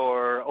grocery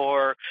store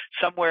or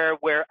somewhere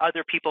where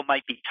other people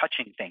might be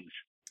touching things.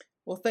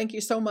 Well, thank you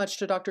so much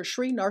to Dr.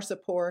 Sri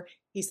Narsipur.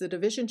 He's the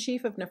Division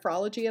Chief of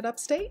Nephrology at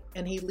Upstate,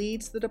 and he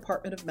leads the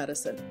Department of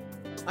Medicine.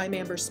 I'm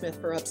Amber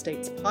Smith for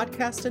Upstate's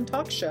podcast and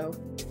talk show,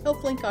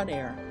 HealthLink on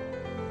Air.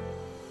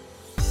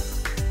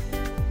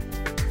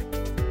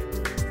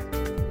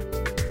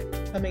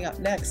 Coming up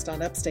next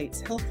on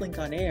Upstate's HealthLink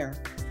on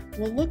Air,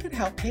 we'll look at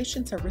how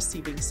patients are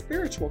receiving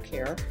spiritual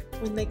care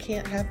when they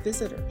can't have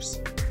visitors.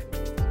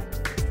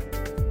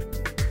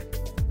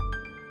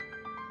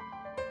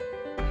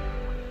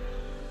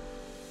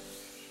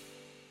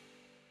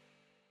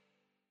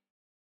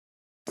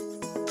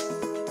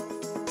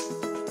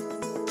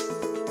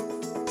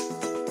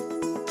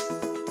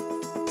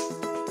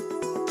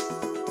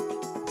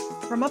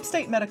 From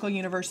Upstate Medical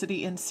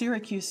University in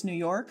Syracuse, New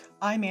York,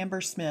 I'm Amber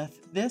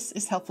Smith. This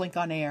is HealthLink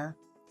on Air.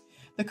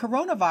 The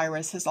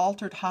coronavirus has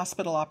altered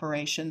hospital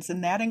operations,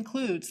 and that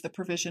includes the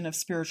provision of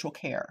spiritual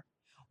care.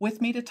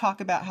 With me to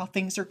talk about how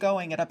things are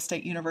going at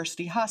Upstate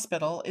University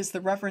Hospital is the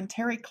Reverend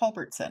Terry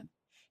Culbertson.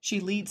 She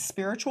leads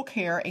spiritual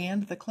care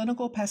and the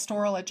clinical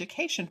pastoral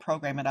education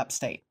program at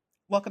Upstate.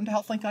 Welcome to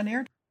HealthLink on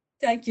Air.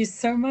 Thank you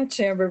so much,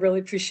 Amber. Really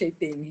appreciate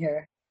being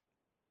here.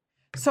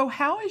 So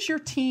how is your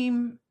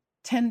team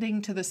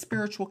tending to the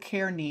spiritual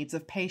care needs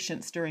of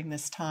patients during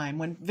this time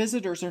when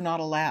visitors are not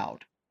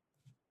allowed?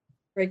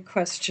 Great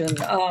question.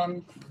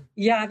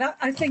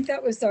 I think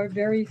that was our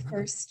very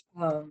first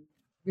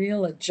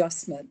real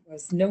adjustment,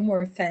 was no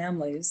more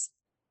families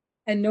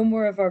and no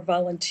more of our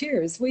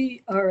volunteers.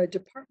 We are a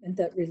department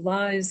that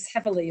relies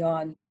heavily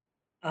on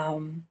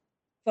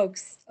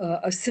folks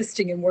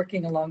assisting and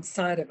working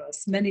alongside of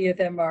us. Many of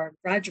them are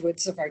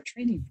graduates of our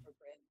training program.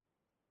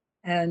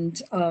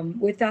 And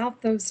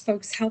without those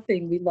folks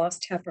helping, we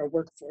lost half our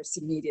workforce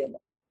immediately.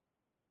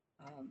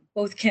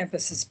 Both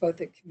campuses, both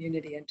the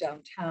community and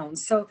downtown.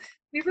 So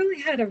we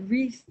really had to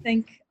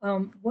rethink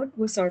what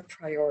was our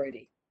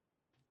priority.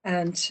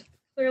 And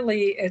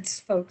clearly it's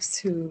folks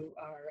who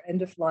are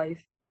end of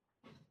life,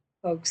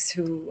 folks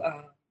who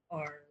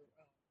are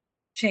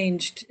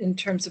changed in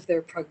terms of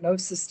their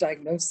prognosis,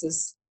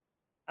 diagnosis,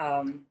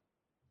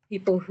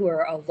 people who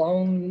are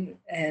alone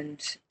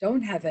and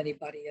don't have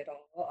anybody at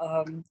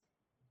all.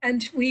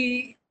 And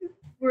we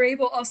were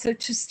able also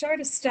to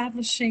start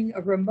establishing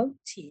a remote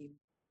team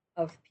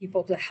of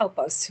people to help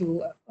us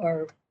who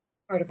are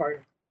part of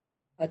our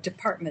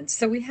department.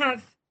 So we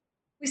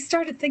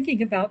started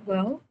thinking about,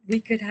 well,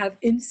 we could have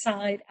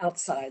inside,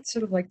 outside,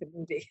 sort of like the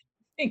movie,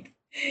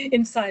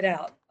 Inside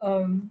Out.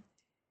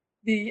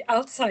 The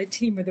outside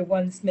team are the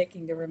ones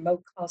making the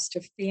remote calls to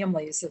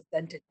families of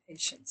vented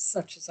patients,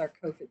 such as our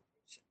COVID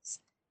patients.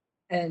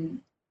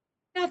 And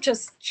not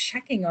just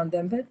checking on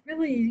them, but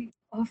really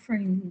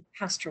offering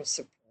pastoral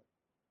support.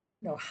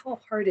 You know, how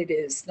hard it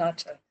is not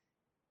to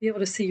be able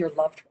to see your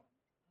loved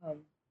one.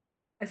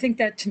 I think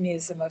that to me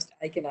is the most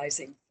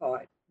agonizing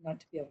thought,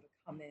 not to be able to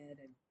come in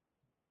and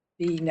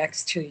be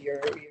next to your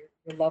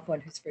loved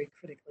one who's very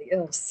critically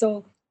ill.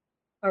 So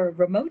our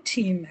remote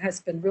team has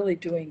been really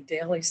doing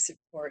daily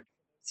support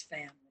for those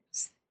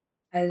families.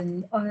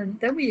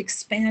 And then we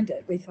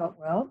expanded. We thought,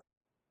 well,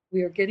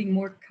 we are getting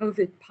more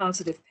COVID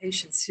positive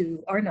patients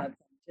who are not vented.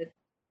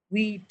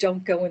 We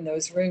don't go in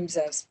those rooms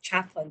as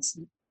chaplains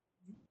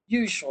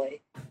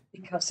usually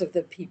because of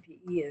the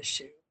PPE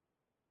issue.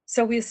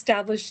 So we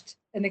established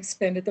and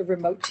expanded the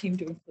remote team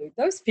to include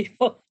those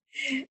people.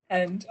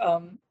 And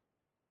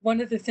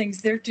one of the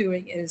things they're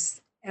doing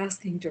is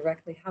asking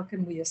directly, how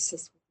can we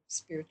assist with their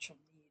spiritual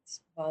needs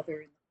while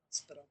they're in the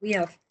hospital? We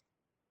have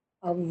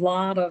a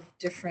lot of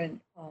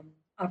different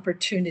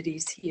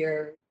opportunities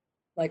here.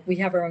 Like we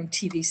have our own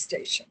TV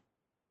station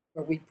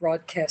where we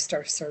broadcast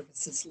our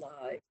services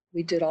live.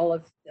 We did all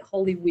of the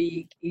Holy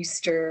Week,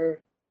 Easter,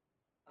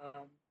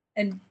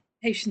 and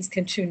patients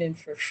can tune in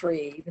for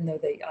free, even though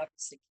they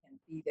obviously can't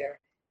be there.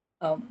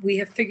 We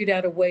have figured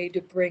out a way to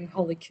bring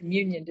Holy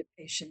Communion to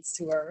patients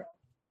who are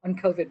on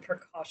COVID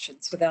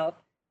precautions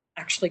without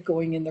actually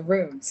going in the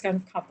room. It's kind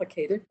of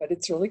complicated, but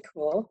it's really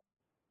cool.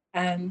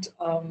 And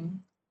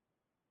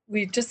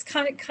we just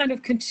kind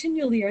of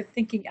continually are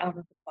thinking out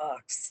of the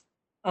box.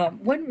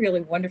 One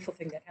really wonderful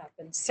thing that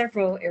happened,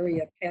 several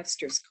area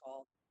pastors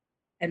called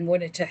and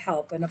wanted to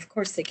help. And of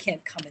course, they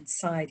can't come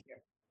inside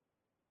here.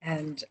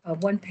 And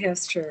one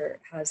pastor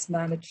has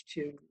managed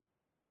to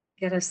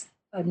get us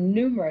a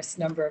numerous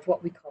number of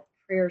what we call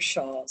prayer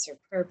shawls or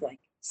prayer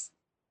blankets,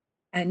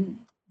 and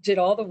did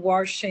all the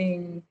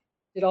washing,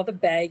 did all the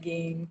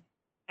bagging.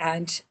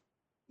 And,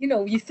 you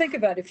know, you think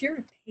about if you're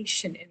a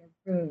patient in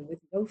a room with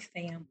no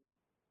family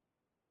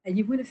and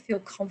you want to feel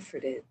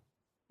comforted,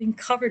 being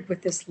covered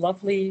with this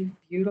lovely,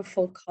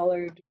 beautiful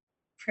colored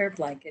prayer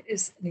blanket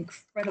is an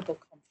incredible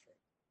comfort.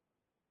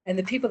 And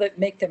the people that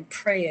make them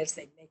pray as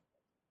they make them.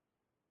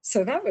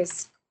 So that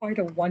was quite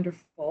a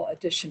wonderful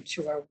addition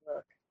to our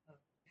work,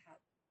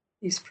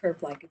 these prayer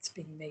blankets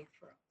being made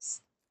for us.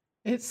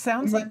 It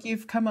sounds like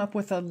you've come up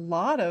with a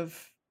lot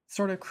of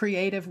sort of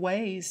creative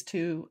ways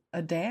to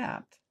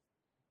adapt.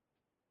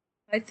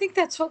 I think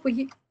that's what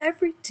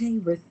every day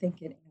we're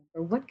thinking,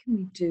 Amber, what can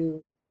we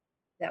do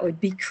that would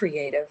be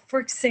creative? For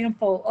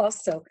example,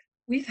 also,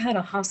 we've had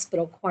a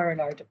hospital choir in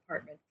our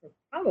department for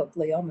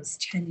probably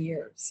almost 10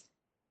 years.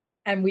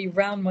 And we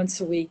round once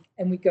a week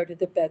and we go to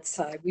the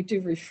bedside. We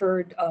do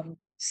referred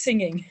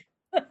singing.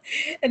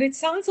 And it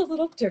sounds a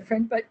little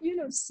different, but you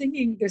know,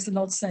 singing, there's an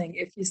old saying,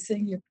 if you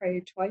sing, you pray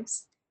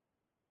twice.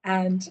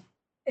 And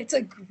it's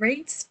a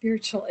great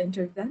spiritual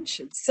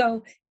intervention.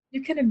 So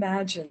you can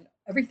imagine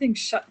everything's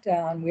shut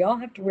down. We all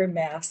have to wear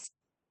masks.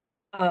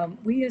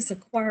 We as a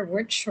choir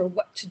weren't sure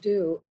what to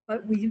do,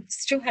 but we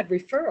still had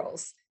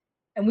referrals.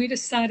 And we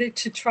decided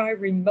to try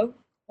remote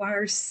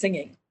choir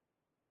singing.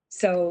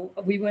 So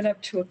we went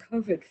up to a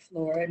COVID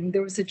floor, and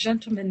there was a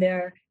gentleman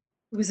there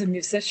who was a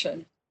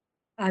musician.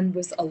 and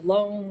was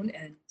alone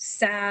and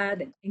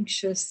sad and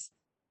anxious.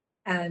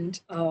 And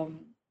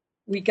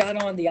we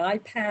got on the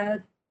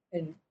iPad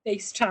and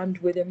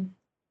FaceTimed with him.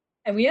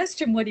 And we asked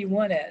him what he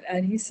wanted.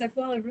 And he said,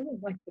 well, I really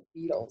like the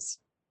Beatles.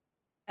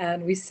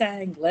 And we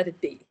sang Let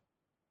It Be.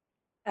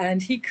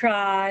 And he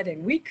cried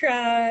and we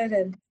cried.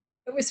 And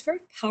it was very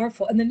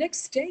powerful. And the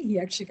next day he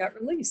actually got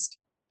released,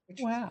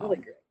 which was really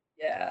great.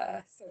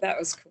 Yeah, so that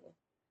was cool.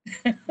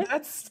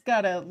 That's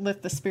got to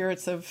lift the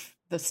spirits of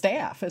the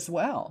staff as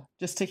well,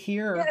 just to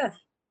hear. Yeah,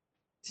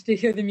 to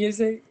hear the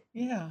music.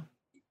 Yeah.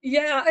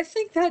 Yeah, I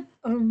think that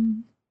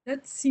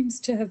that seems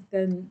to have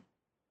been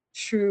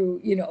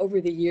true,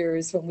 over the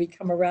years when we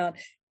come around.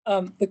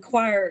 The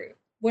choir,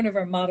 one of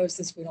our mottos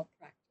is we don't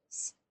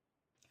practice.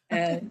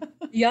 And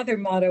the other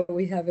motto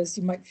we have is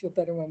you might feel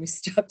better when we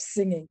stop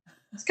singing.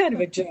 It's kind of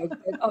a joke.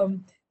 But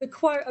the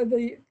choir,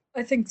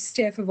 I think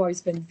staff have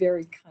always been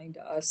very kind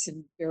to us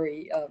and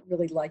very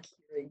really like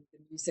hearing the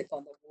music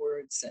on the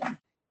words. And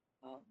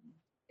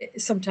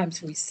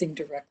sometimes we sing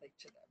directly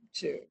to them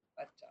too.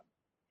 But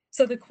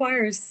so the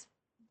choir is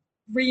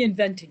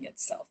reinventing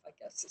itself, I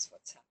guess, is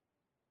what's happening.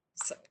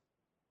 So.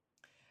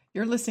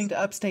 You're listening to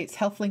Upstate's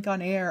HealthLink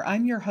on Air.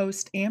 I'm your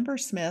host, Amber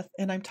Smith,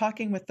 and I'm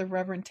talking with the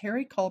Reverend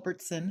Terry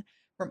Culbertson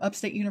from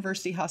Upstate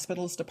University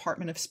Hospital's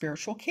Department of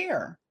Spiritual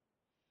Care.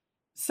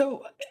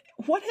 So,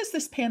 what has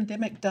this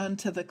pandemic done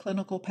to the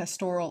clinical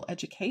pastoral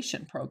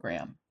education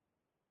program?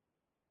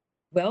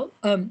 Well,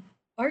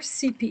 our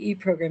CPE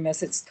program,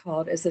 as it's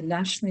called, is a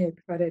nationally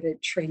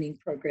accredited training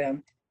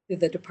program through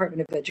the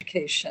Department of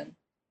Education.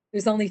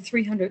 There's only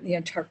 300 in the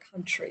entire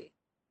country.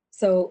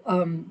 So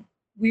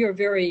we are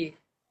very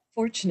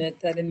fortunate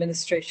that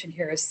administration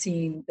here has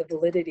seen the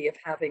validity of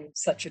having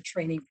such a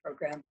training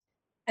program.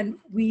 And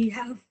we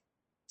have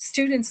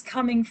students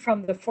coming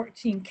from the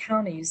 14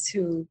 counties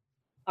who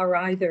are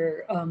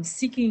either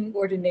seeking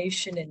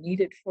ordination and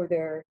needed for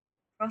their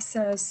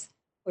process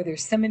or their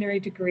seminary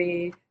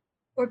degree,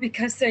 or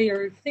because they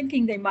are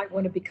thinking they might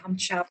want to become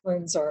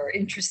chaplains or are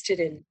interested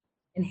in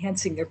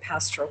enhancing their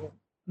pastoral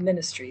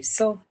ministry.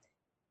 So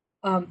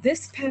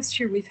this past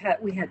year we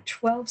had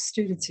 12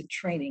 students in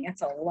training.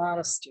 That's a lot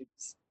of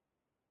students.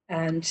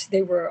 And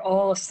they were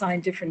all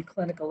assigned different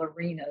clinical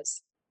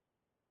arenas.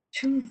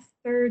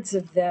 2/3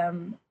 of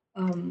them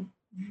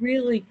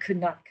really could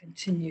not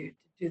continue to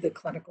do the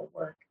clinical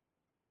work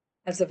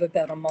as of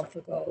about a month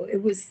ago.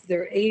 It was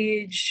their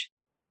age,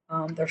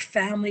 their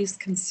families'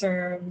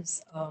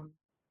 concerns,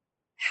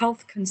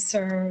 health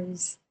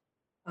concerns.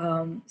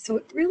 So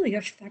it really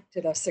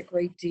affected us a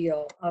great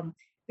deal.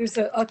 There's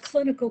a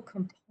clinical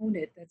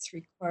component that's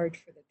required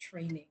for the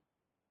training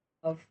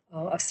of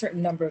a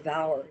certain number of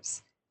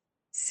hours.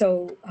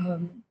 So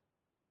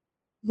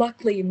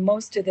luckily,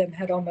 most of them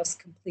had almost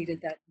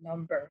completed that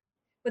number.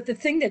 But the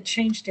thing that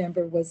changed,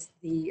 Amber, was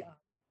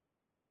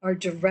our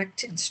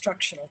direct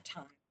instructional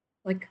time.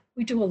 Like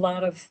we do a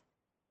lot of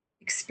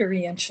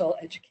experiential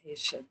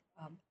education,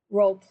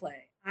 role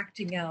play,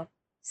 acting out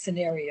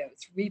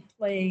scenarios,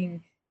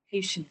 replaying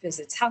patient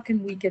visits. How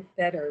can we get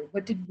better?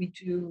 What did we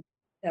do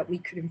that we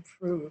could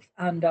improve?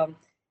 And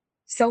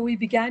so we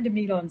began to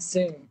meet on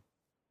Zoom.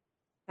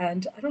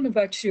 And I don't know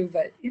about you,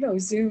 but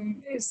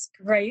Zoom is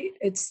great.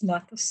 It's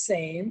not the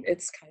same.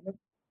 It's kind of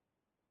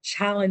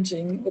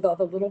challenging with all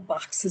the little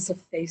boxes of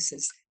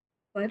faces.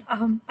 But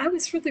I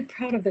was really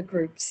proud of the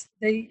groups.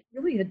 They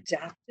really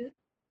adapted.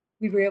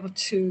 We were able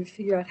to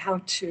figure out how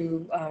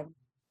to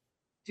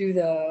do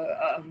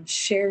the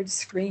shared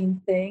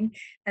screen thing.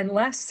 And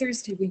last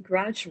Thursday, we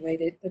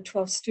graduated, the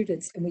 12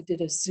 students, and we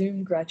did a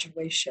Zoom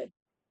graduation.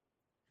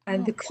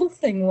 And the cool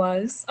thing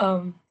was,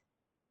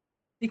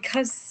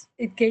 because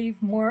it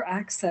gave more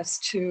access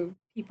to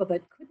people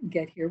that couldn't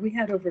get here, we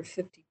had over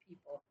 50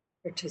 people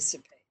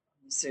participate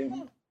on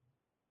Zoom.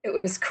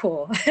 It was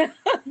cool.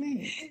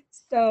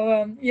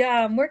 So,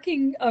 yeah, I'm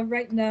working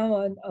right now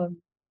on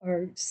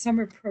our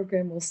summer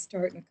program will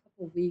start in a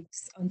couple of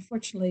weeks.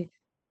 Unfortunately,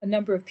 a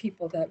number of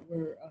people that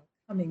were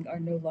coming are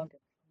no longer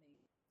coming.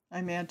 I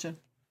imagine.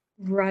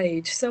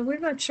 Right. So we're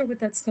not sure what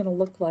that's going to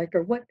look like,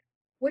 or what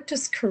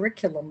does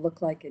curriculum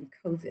look like in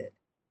COVID?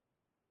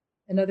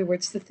 In other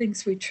words, the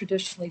things we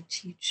traditionally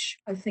teach,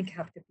 I think,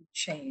 have to be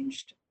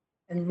changed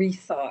and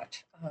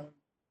rethought.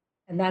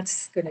 And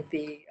that's going to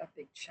be a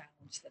big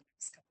challenge the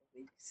next couple of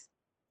weeks.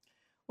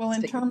 Well,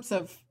 in terms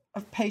of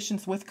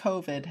patients with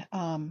COVID,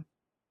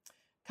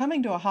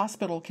 coming to a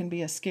hospital can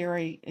be a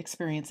scary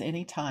experience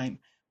anytime.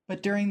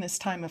 But during this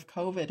time of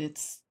COVID,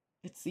 it's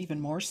even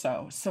more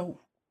so. So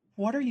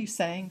what are you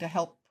saying to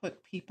help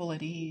put people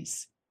at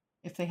ease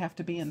if they have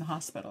to be in the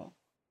hospital?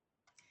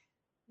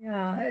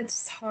 Yeah,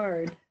 it's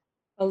hard.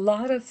 A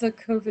lot of the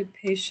COVID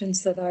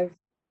patients that I've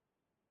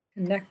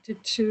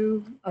connected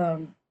to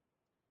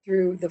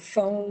through the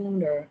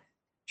phone or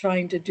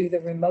trying to do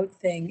the remote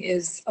thing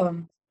is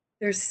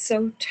they're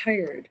so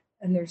tired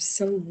and they're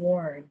so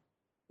worn.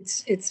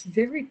 It's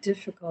very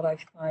difficult, I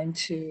find,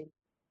 to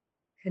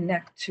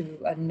connect to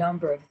a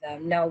number of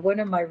them. Now, one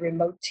of my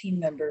remote team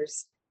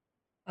members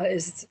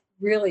is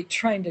really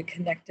trying to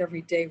connect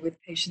every day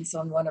with patients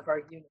on one of our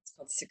units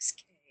called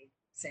 6K.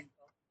 example.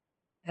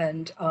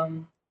 And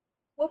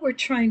what we're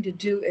trying to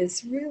do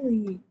is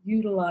really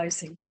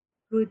utilizing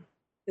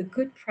the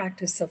good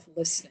practice of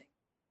listening.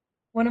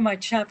 One of my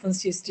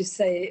chaplains used to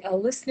say,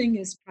 listening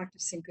is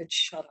practicing good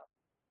shut up.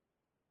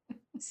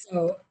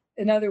 So,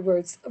 in other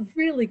words,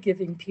 really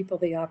giving people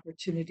the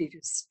opportunity to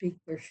speak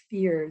their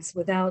fears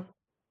without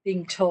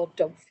being told,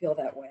 don't feel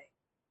that way.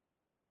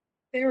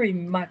 Very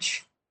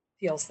much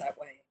feels that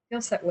way.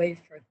 Feels that way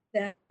for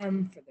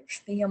them, for their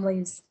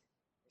families,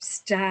 their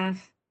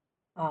staff,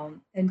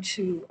 and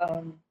to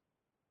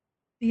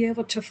be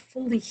able to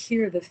fully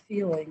hear the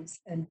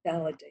feelings and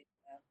validate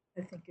them,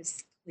 I think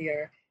is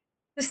clear.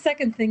 The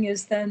second thing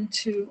is then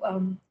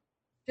to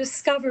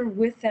discover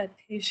with that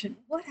patient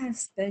what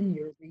has been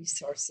your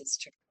resources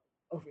to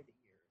over the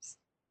years.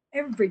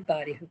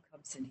 Everybody who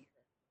comes in here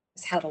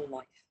has had a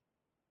life,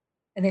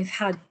 and they've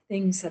had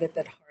things that have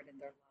been hard in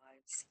their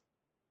lives.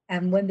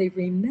 And when they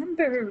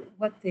remember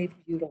what they've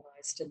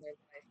utilized in their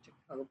life to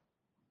cope,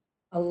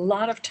 a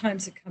lot of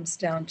times it comes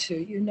down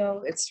to,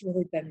 it's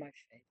really been my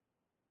faith.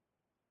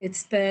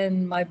 It's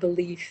been my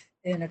belief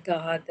in a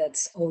God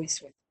that's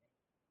always with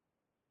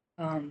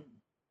me.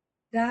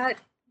 That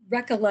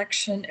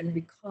recollection and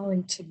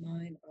recalling to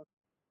mind of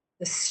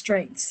the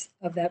strengths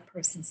of that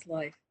person's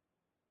life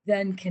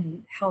then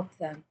can help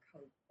them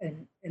cope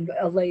and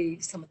allay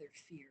some of their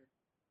fear,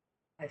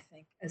 I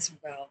think, as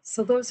well.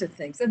 So those are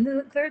things. And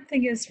the third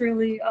thing is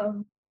really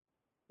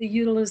the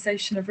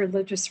utilization of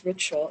religious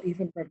ritual,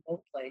 even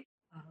remotely.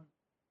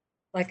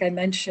 Like I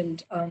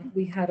mentioned,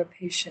 we had a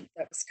patient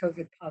that was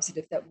COVID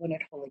positive that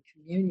wanted Holy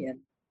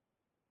Communion.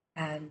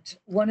 And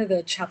one of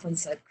the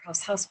chaplains at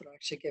Cross Hospital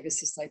actually gave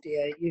us this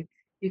idea.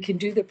 You can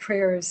do the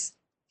prayers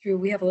through,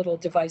 we have a little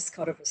device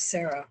called a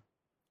vocera.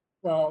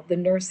 Well, the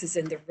nurse is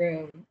in the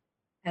room,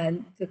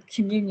 and the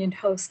communion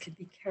host can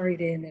be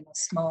carried in a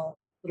small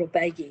little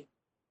baggie,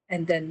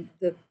 and then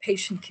the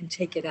patient can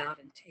take it out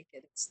and take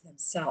it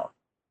themselves.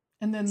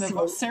 And then the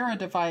vocera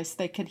device,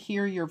 they could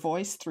hear your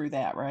voice through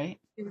that, right?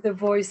 Hear the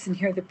voice and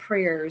hear the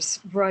prayers,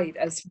 right,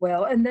 as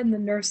well. And then the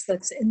nurse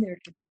that's in there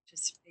can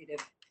participate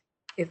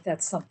if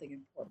that's something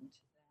important to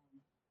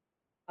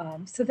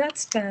them. So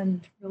that's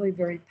been really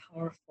very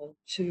powerful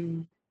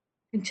to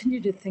continue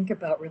to think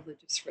about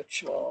religious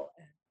ritual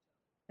and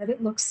that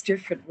it looks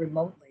different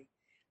remotely.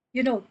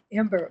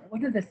 Amber,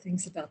 one of the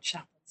things about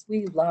chaplains,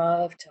 we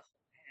love to hold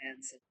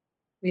hands and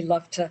we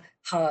love to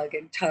hug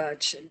and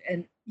touch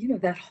and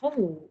that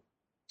whole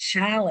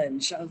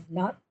challenge of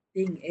not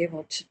being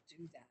able to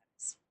do that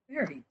is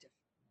very difficult.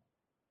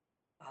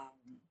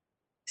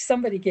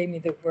 Somebody gave me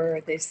the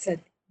word, they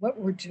said, what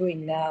we're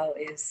doing now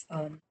is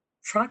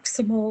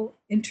proximal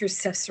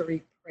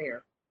intercessory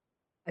prayer,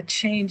 a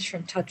change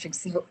from touching.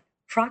 So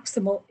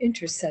proximal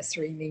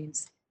intercessory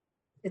means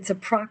it's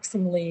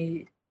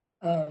approximately,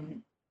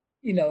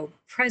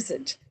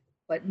 present,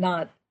 but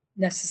not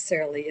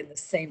necessarily in the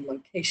same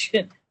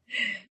location.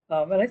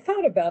 And I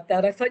thought about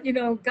that. I thought,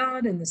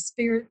 God and the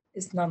Spirit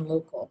is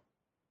non-local.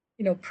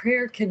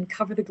 Prayer can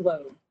cover the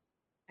globe.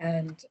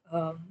 And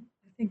I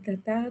think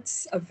that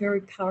that's a very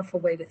powerful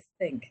way to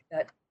think,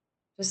 that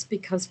just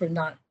because we're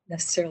not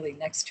necessarily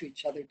next to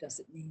each other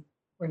doesn't mean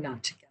we're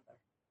not together.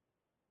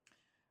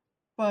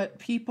 But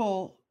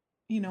people,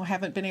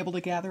 haven't been able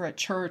to gather at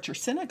church or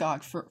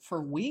synagogue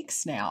for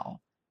weeks now.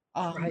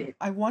 Right.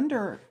 I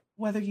wonder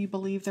whether you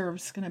believe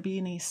there's going to be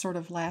any sort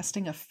of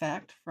lasting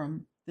effect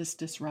from this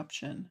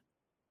disruption.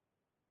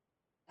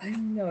 I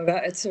don't know.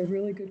 It's a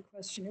really good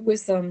question. It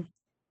was, and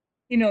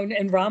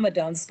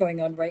Ramadan's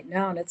going on right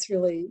now, and it's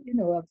really,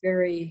 a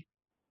very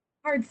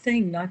hard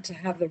thing not to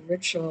have the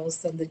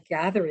rituals and the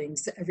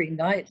gatherings every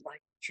night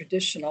like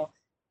traditional.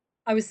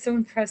 I was so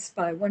impressed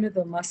by one of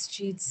the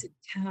masjids in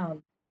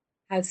town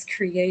has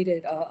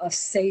created a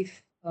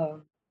safe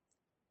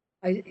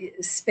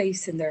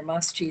space in their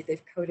masjid.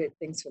 They've coated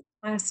things with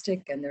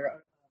plastic and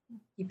they're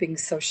keeping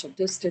social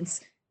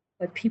distance,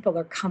 but people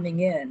are coming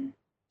in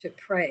to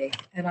pray.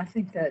 And I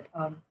think that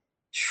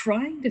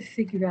trying to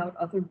figure out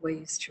other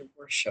ways to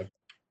worship.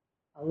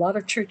 A lot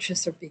of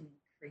churches are being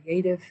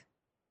creative.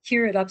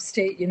 Here at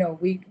Upstate,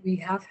 we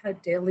have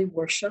had daily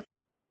worship.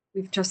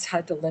 We've just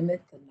had to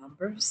limit the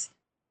numbers.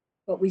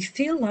 But we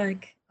feel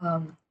like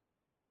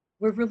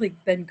we've really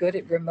been good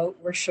at remote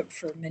worship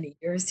for many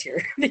years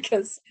here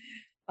because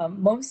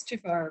most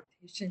of our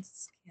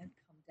patients can't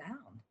come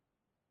down.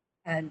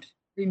 And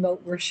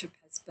remote worship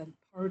has been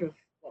part of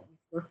what we've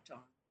worked on.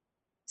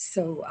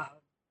 So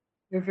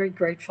we're very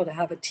grateful to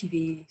have a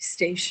TV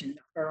station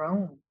of our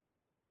own.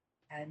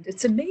 And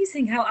it's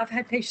amazing how I've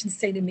had patients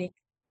say to me,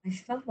 I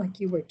felt like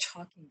you were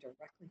talking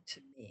directly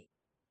to me,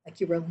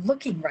 like you were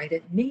looking right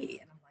at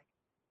me. And I'm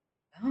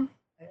like,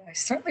 well, I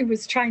certainly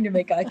was trying to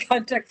make eye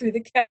contact through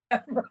the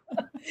camera,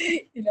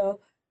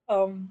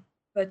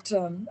 but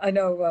I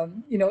know,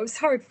 it was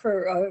hard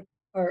for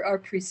our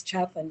priest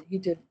chaplain. He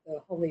did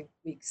the Holy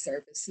Week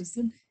services.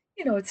 And,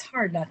 it's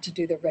hard not to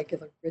do the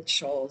regular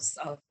rituals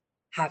of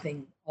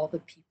having all the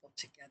people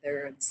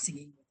together and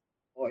singing with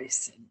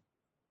voice. And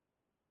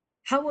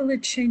how will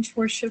it change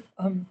worship?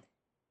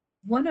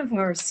 One of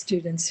our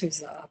students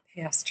who's a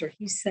pastor,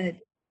 he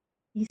said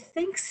he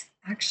thinks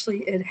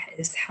actually it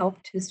has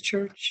helped his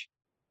church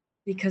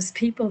because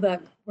people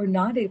that were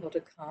not able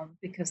to come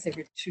because they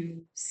were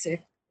too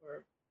sick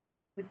or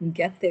couldn't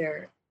get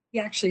there, he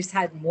actually has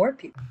had more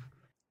people.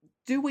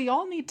 Do we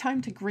all need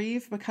time to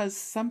grieve? Because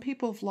some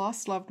people have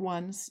lost loved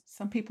ones,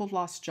 some people have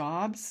lost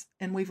jobs,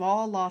 and we've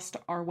all lost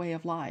our way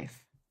of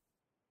life.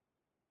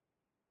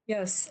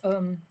 Yes.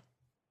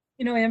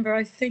 Amber,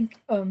 I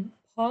think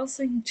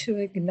pausing to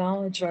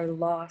acknowledge our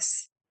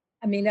loss.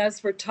 I mean,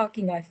 as we're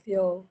talking, I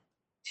feel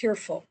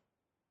tearful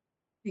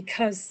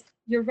because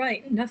you're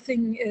right,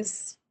 nothing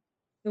is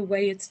the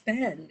way it's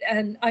been.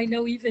 And I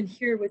know even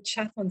here with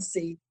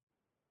chaplaincy,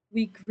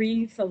 we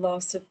grieve the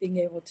loss of being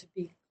able to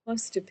be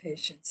close to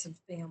patients and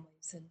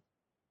families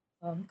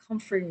and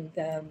comforting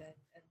them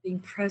and being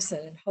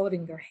present and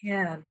holding their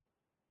hand.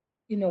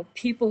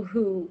 People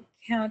who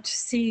can't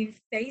see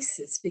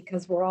faces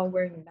because we're all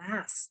wearing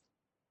masks.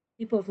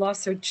 People have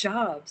lost their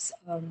jobs.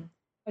 I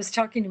was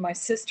talking to my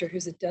sister,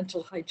 who's a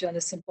dental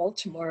hygienist in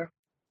Baltimore.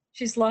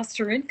 She's lost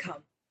her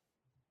income.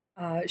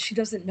 She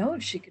doesn't know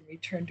if she can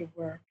return to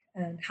work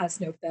and has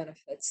no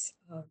benefits.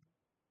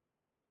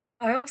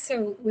 I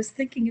also was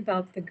thinking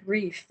about the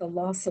grief, the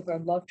loss of our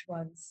loved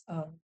ones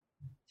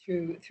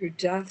through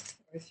death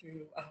or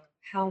through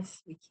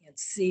health we can't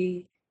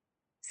see.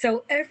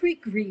 So every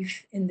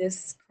grief in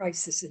this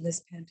crisis, in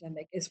this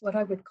pandemic, is what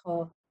I would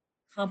call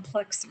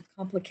complex or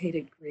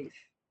complicated grief,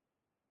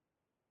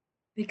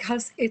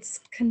 because it's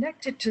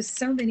connected to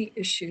so many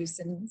issues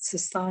in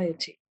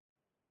society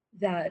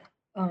that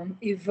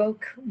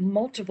evoke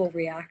multiple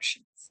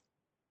reactions.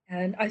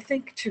 And I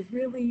think to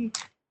really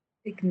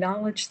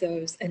acknowledge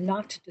those and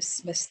not to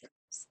dismiss them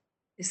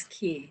is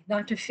key.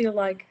 Not to feel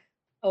like,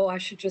 oh, I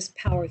should just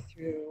power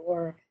through,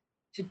 or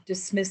to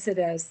dismiss it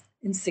as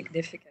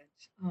insignificant.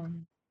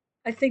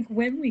 I think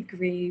when we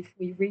grieve,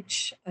 we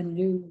reach a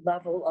new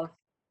level of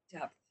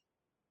depth.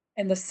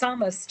 And the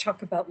psalmists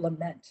talk about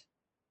lament.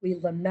 We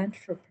lament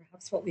for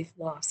perhaps what we've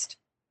lost,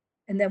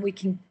 and then we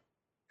can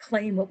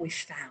claim what we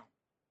found.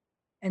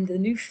 And the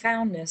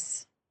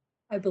newfoundness,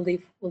 I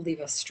believe, will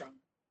leave us strong.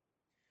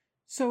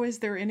 So is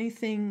there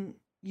anything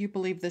you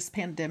believe this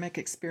pandemic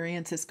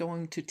experience is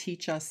going to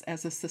teach us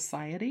as a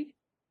society?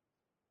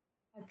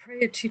 I pray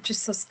it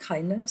teaches us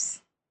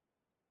kindness,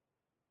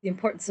 the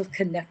importance of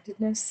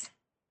connectedness,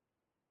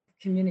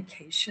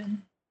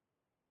 communication,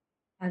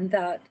 and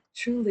that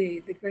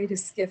truly the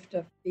greatest gift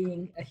of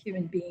being a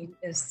human being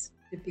is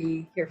to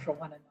be here for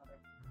one another.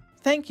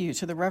 Thank you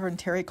to the Reverend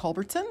Terry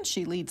Culbertson.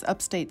 She leads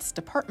Upstate's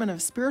Department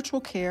of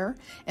Spiritual Care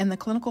and the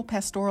Clinical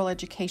Pastoral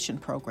Education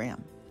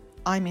Program.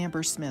 I'm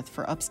Amber Smith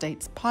for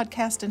Upstate's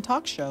podcast and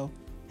talk show,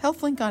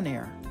 HealthLink on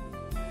Air.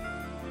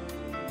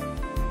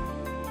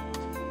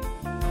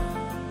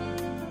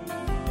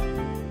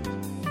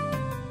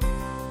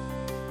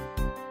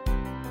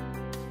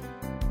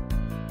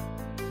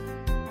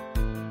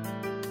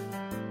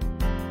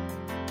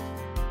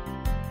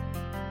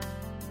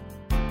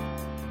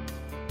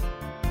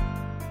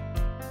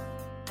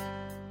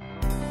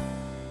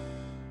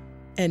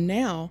 And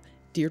now,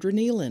 Deirdre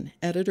Nealon,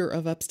 editor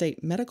of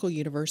Upstate Medical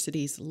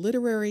University's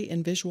Literary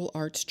and Visual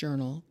Arts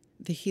Journal,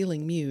 The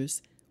Healing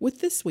Muse,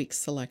 with this week's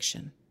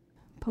selection.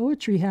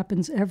 Poetry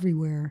happens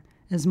everywhere,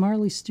 as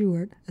Marley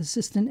Stewart,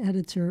 assistant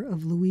editor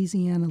of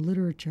Louisiana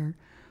Literature,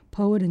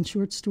 poet and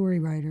short story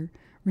writer,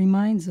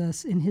 reminds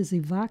us in his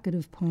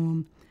evocative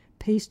poem,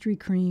 Pastry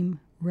Cream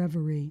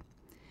Reverie.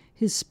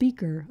 His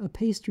speaker, a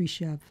pastry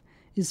chef,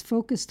 is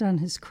focused on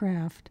his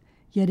craft,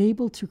 yet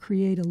able to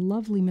create a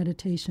lovely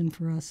meditation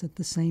for us at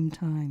the same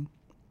time.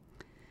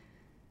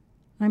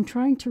 I'm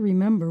trying to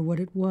remember what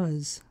it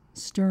was,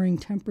 stirring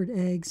tempered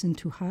eggs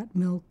into hot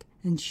milk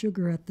and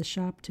sugar at the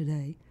shop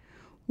today.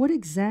 What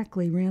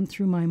exactly ran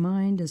through my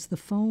mind as the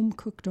foam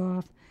cooked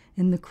off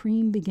and the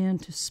cream began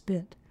to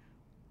spit?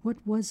 What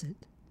was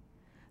it?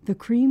 The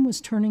cream was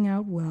turning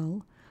out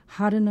well,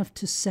 hot enough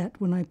to set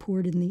when I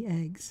poured in the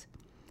eggs.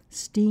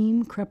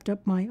 Steam crept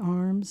up my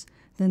arms,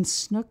 then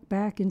snuck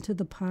back into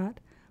the pot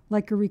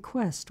like a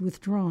request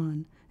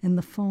withdrawn, and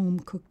the foam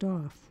cooked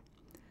off.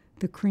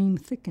 The cream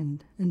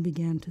thickened and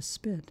began to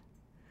spit.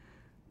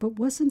 But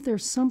wasn't there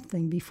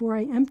something before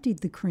I emptied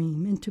the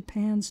cream into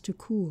pans to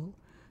cool?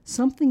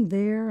 Something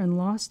there and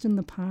lost in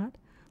the pot,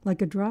 like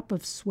a drop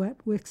of sweat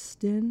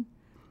whisked in?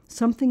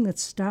 Something that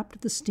stopped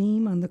the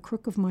steam on the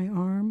crook of my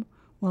arm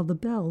while the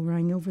bell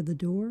rang over the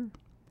door?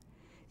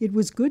 It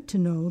was good to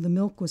know the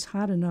milk was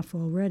hot enough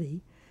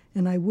already,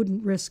 and I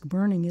wouldn't risk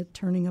burning it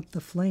turning up the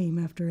flame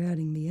after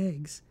adding the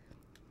eggs.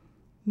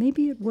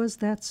 Maybe it was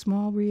that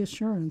small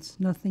reassurance,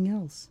 nothing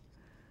else.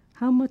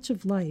 How much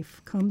of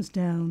life comes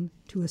down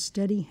to a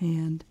steady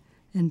hand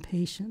and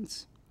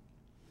patience?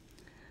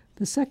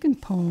 The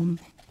second poem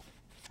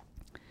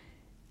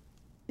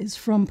is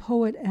from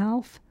poet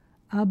Alf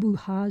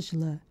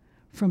Abu-Hajla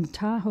from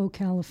Tahoe,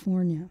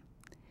 California.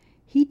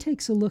 He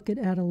takes a look at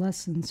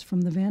adolescence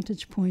from the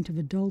vantage point of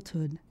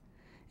adulthood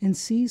and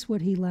sees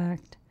what he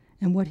lacked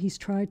and what he's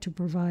tried to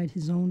provide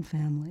his own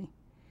family.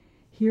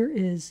 Here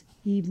is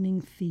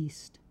Evening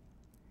Feast.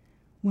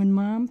 When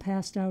Mom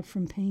passed out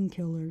from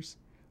painkillers,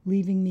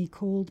 leaving me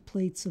cold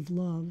plates of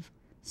love,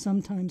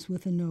 sometimes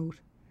with a note,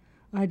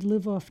 I'd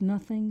live off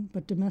nothing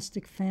but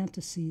domestic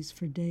fantasies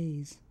for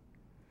days.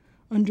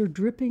 Under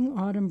dripping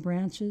autumn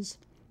branches,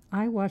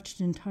 I watched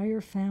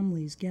entire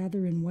families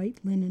gather in white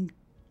linen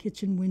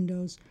kitchen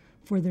windows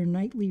for their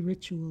nightly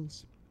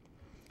rituals.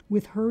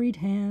 With hurried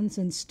hands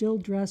and still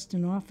dressed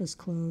in office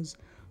clothes,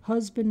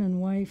 husband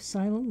and wife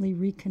silently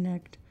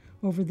reconnect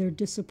over their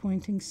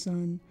disappointing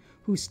son,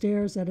 who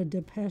stares at a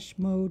Depeche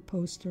Mode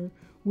poster,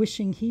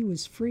 wishing he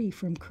was free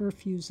from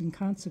curfews and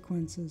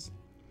consequences.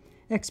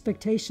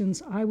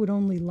 Expectations I would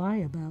only lie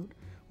about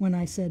when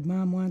I said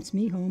Mom wants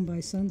me home by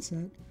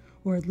sunset,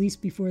 or at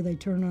least before they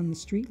turn on the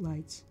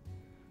streetlights.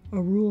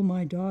 A rule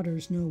my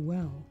daughters know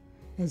well,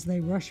 as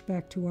they rush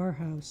back to our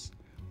house,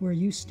 where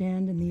you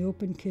stand in the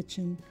open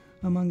kitchen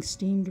among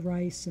steamed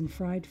rice and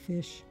fried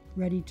fish,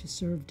 ready to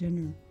serve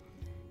dinner.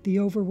 The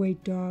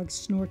overweight dog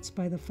snorts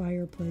by the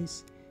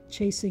fireplace,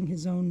 chasing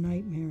his own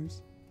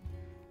nightmares.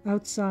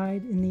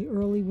 Outside, in the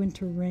early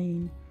winter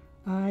rain,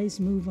 eyes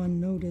move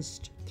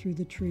unnoticed through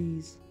the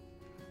trees.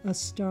 A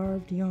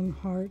starved young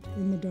heart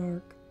in the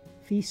dark,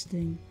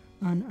 feasting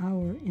on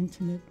our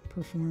intimate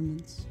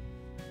performance.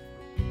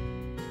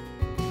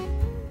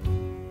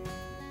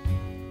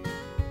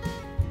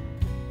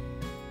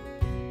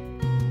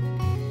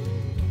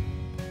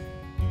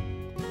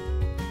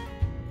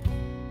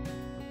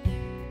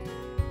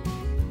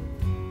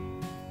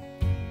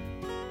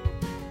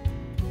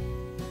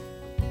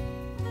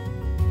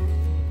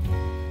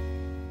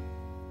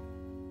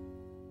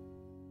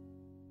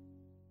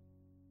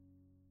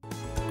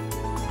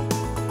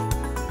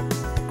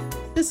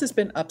 This has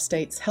been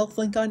Upstate's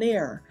HealthLink on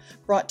Air,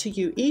 brought to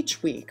you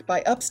each week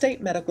by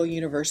Upstate Medical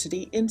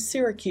University in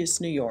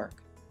Syracuse, New York.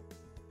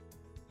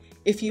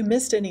 If you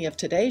missed any of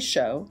today's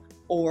show,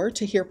 or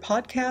to hear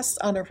podcasts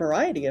on a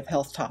variety of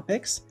health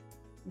topics,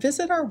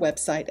 visit our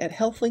website at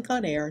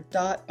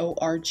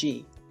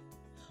healthlinkonair.org,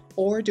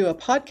 or do a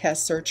podcast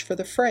search for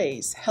the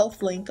phrase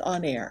HealthLink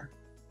on Air.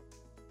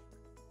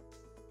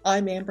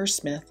 I'm Amber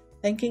Smith,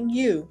 thanking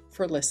you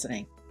for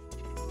listening.